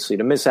Correa, obviously,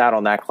 to miss out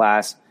on that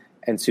class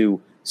and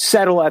to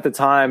settle at the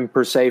time,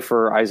 per se,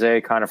 for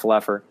Isaiah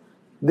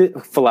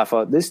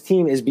Kiner-Falefa. This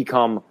team has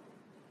become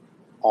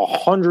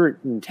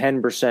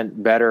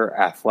 110% better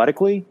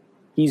athletically.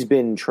 He's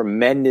been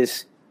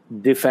tremendous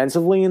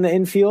defensively in the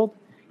infield.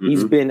 Mm-hmm.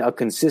 He's been a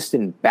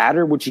consistent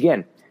batter, which,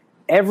 again,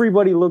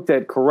 everybody looked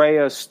at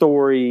Correa,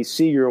 Story,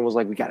 Seager, and was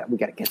like, we got to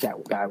get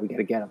that guy. We got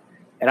to get him.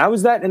 And I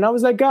was that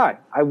guy.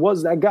 I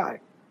was that guy.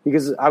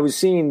 Because I was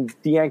seeing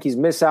the Yankees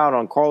miss out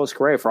on Carlos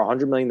Correa for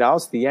 $100 million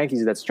to the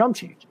Yankees. That's chump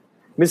change.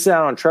 Miss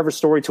out on Trevor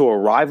Story to a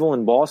rival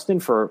in Boston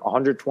for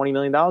 $120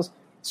 million.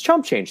 It's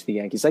chump change to the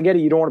Yankees. I get it.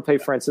 You don't want to pay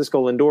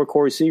Francisco Lindor,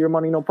 Corey Seager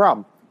money, no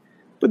problem.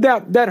 But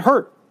that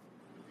hurt.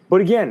 But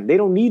again, they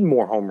don't need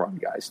more home run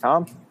guys,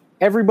 Tom.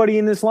 Everybody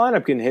in this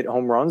lineup can hit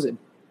home runs,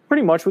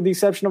 pretty much with the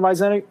exception of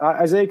Isaiah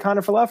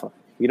Kiner-Falefa.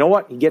 You know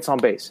what? He gets on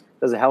base.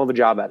 Does a hell of a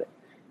job at it.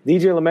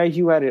 DJ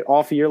LeMahieu had an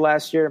off year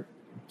last year.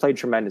 Played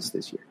tremendous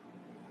this year.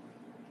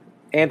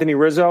 Anthony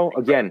Rizzo,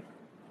 again,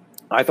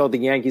 I thought the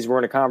Yankees were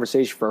in a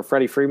conversation for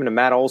Freddie Freeman and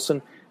Matt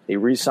Olson. They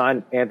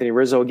re-signed Anthony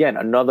Rizzo. Again,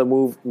 another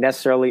move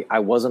necessarily I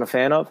wasn't a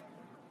fan of.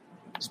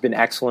 He's been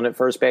excellent at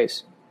first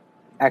base.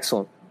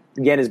 Excellent.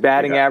 Again, his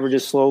batting average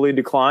has slowly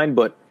declined,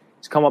 but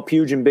he's come up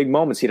huge in big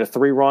moments. He had a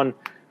three-run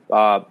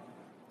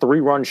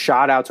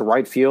shot out to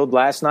right field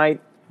last night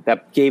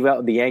that gave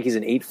out the Yankees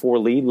an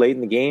 8-4 lead late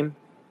in the game.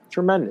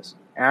 Tremendous.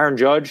 Aaron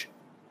Judge,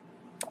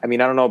 I mean,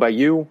 I don't know about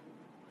you.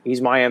 He's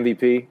my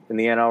MVP in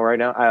the NL right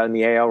now, in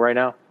the AL right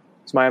now.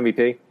 He's my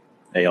MVP.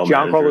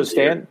 Giancarlo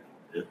Stanton.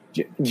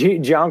 Yeah.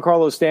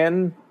 Giancarlo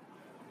Stanton,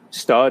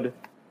 stud.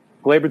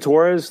 Gleyber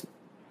Torres,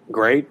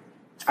 great.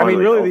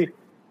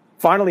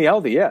 Finally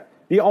healthy, yeah.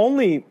 The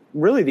only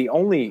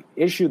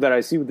issue that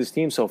I see with this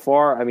team so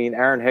far, I mean,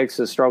 Aaron Hicks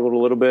has struggled a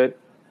little bit.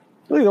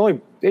 Really, the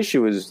only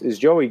issue is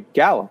Joey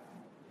Gallo.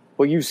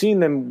 Well, you've seen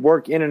them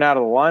work in and out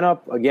of the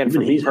lineup. Again, for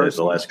me personally,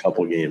 the last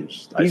couple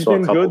games. I saw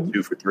a couple good.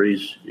 2 for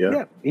 3s.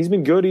 Yeah, he's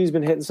been good. He's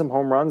been hitting some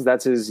home runs.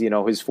 That's his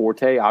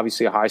forte.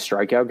 Obviously, a high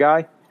strikeout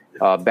guy.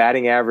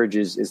 Batting average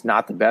is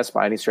not the best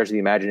by any stretch of the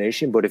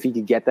imagination, but if he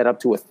could get that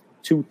up to a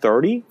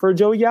 230 for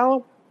Joey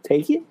Gallo,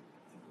 take it.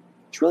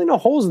 There's really no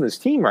holes in this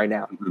team right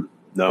now. Mm-hmm.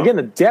 No. Again,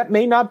 the depth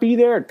may not be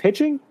there at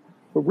pitching,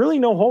 but really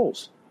no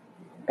holes.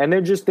 And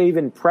they've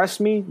impressed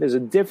me. There's a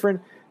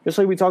different, just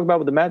like we talked about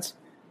with the Mets,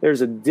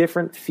 there's a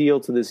different feel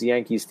to this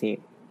Yankees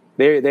team.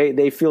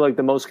 They feel like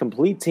the most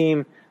complete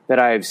team that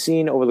I have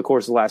seen over the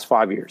course of the last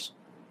 5 years.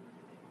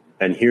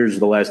 And here's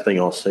the last thing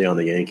I'll say on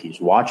the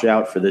Yankees. Watch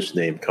out for this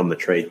name come the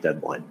trade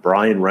deadline.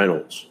 Brian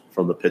Reynolds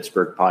from the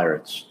Pittsburgh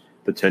Pirates,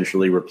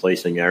 potentially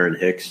replacing Aaron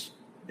Hicks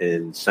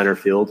in center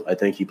field, I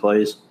think he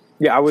plays.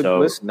 Yeah, I would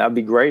listen. That'd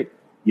be great.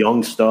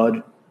 Young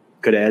stud,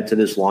 could add to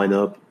this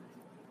lineup,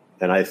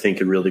 and I think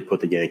could really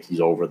put the Yankees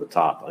over the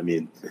top. I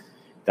mean,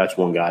 that's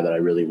one guy that I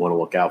really want to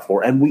look out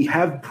for. And we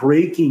have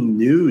breaking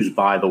news,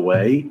 by the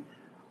way.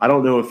 I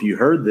don't know if you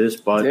heard this,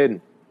 but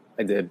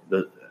I did.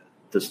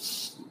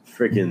 This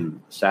freaking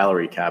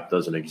salary cap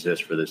doesn't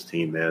exist for this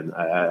team, man.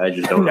 I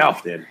just don't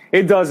understand.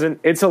 It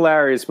doesn't. It's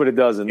hilarious, but it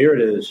doesn't. Here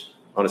it is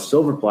on a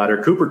silver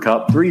platter. Cooper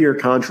Kupp, 3-year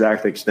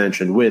contract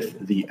extension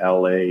with the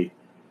LA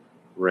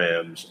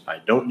Rams. I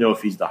don't know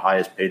if he's the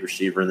highest paid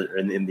receiver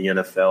in the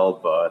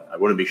NFL, but I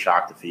wouldn't be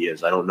shocked if he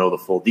is. I don't know the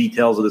full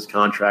details of this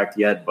contract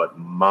yet, but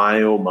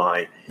my, oh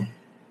my,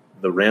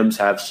 the Rams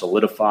have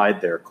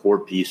solidified their core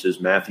pieces,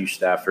 Matthew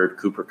Stafford,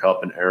 Cooper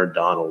Kupp, and Aaron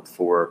Donald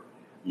for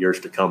years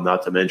to come.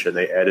 Not to mention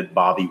they added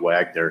Bobby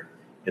Wagner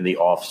in the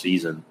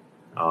offseason.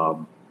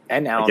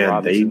 And Allen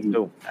Robinson,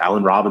 too.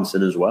 Allen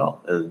Robinson as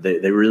well.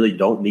 They really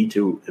don't need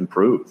to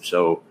improve.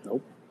 So,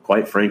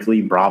 quite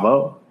frankly,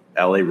 bravo,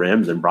 LA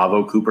Rams, and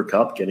bravo, Cooper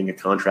Kupp getting a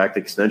contract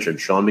extension.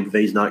 Sean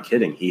McVay's not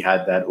kidding. He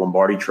had that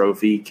Lombardi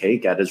Trophy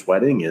cake at his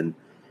wedding, and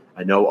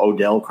I know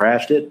Odell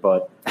crashed it,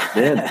 but,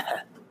 man,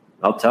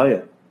 I'll tell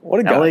you.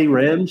 What a guy. LA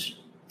Rams,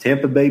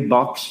 Tampa Bay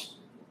Bucks,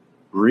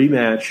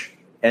 rematch,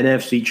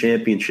 NFC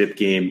Championship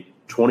game,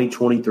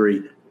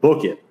 2023.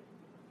 Book it.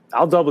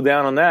 I'll double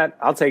down on that.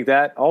 I'll take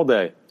that all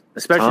day.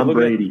 Especially Tom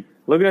Brady.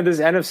 Looking at this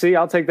NFC,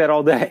 I'll take that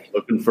all day.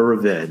 Looking for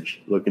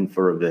revenge.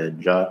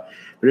 But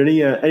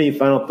any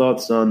final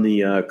thoughts on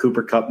the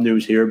Cooper Kupp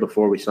news here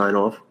before we sign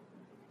off?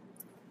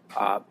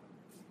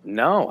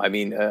 No. I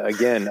mean,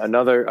 again,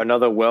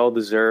 another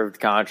well-deserved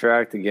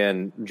contract.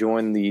 Again,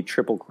 joined the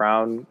Triple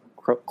Crown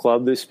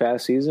Club this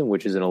past season,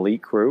 which is an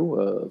elite crew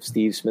of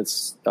Steve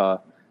Smith's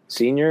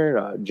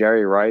Sr.,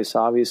 Jerry Rice,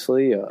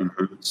 obviously,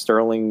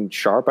 Sterling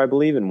Sharp, I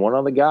believe, and one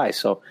other guy.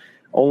 So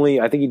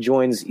I think he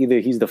joins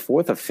he's the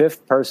fourth or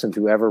fifth person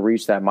to ever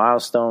reach that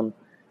milestone.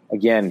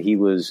 Again, he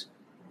was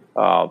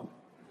an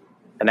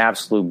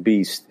absolute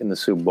beast in the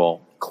Super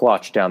Bowl,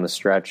 clutch down the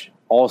stretch,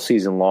 all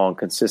season long,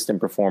 consistent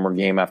performer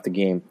game after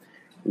game,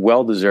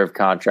 well-deserved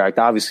contract.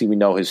 Obviously, we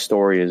know his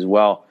story as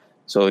well,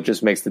 so it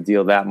just makes the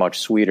deal that much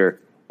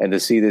sweeter. And to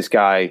see this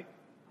guy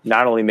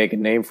not only make a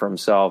name for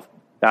himself,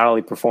 not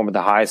only perform at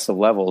the highest of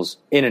levels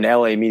in an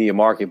LA media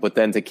market, but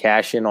then to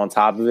cash in on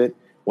top of it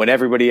when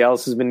everybody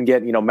else has been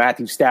getting,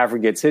 Matthew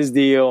Stafford gets his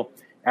deal,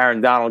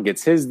 Aaron Donald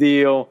gets his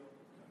deal,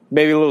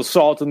 maybe a little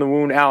salt in the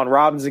wound. Allen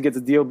Robinson gets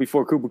a deal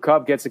before Cooper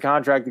Kupp gets a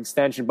contract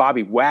extension.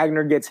 Bobby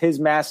Wagner gets his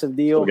massive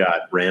deal. We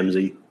got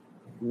Ramsey,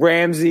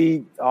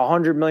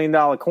 $100 million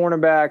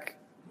cornerback.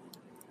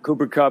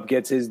 Cooper Kupp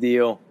gets his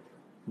deal.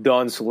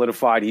 Done,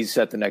 solidified. He's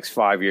set the next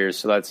 5 years.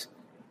 So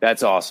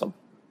that's awesome.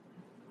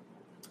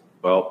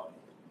 Well,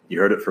 you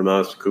heard it from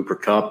us. Cooper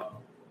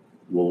Kupp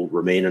will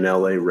remain an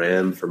LA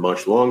Ram for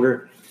much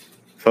longer.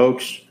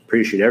 Folks,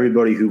 appreciate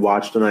everybody who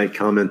watched tonight,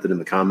 commented in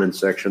the comments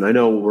section. I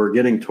know we're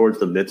getting towards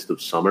the midst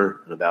of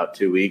summer in about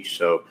 2 weeks,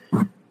 so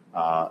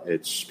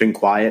it's been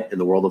quiet in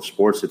the world of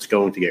sports. It's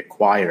going to get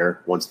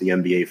quieter once the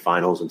NBA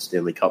Finals and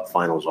Stanley Cup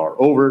Finals are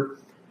over.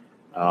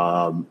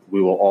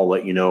 We will all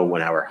let you know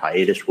when our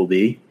hiatus will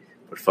be.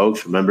 But,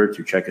 folks, remember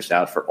to check us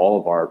out for all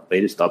of our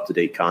latest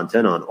up-to-date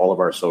content on all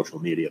of our social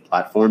media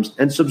platforms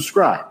and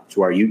subscribe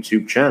to our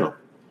YouTube channel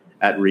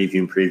at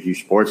Review and Preview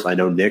Sports. I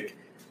know Nick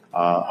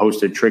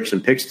hosted Tricks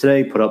and Picks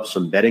today, put up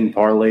some betting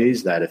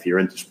parlays that if you're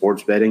into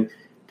sports betting,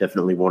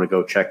 definitely want to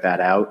go check that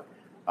out.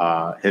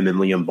 Him and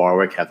Liam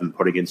Barwick have been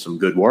putting in some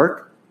good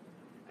work.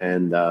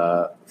 And,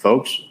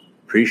 folks,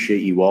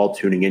 appreciate you all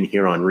tuning in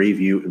here on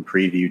Review and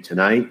Preview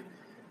tonight.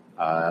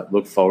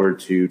 Look forward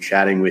to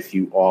chatting with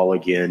you all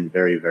again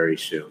very, very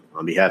soon.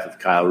 On behalf of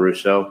Kyle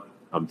Russo,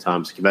 I'm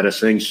Tom Scavetta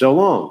saying so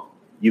long.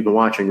 You've been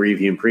watching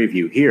Review and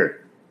Preview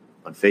here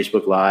on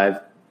Facebook Live.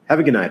 Have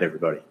a good night,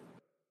 everybody.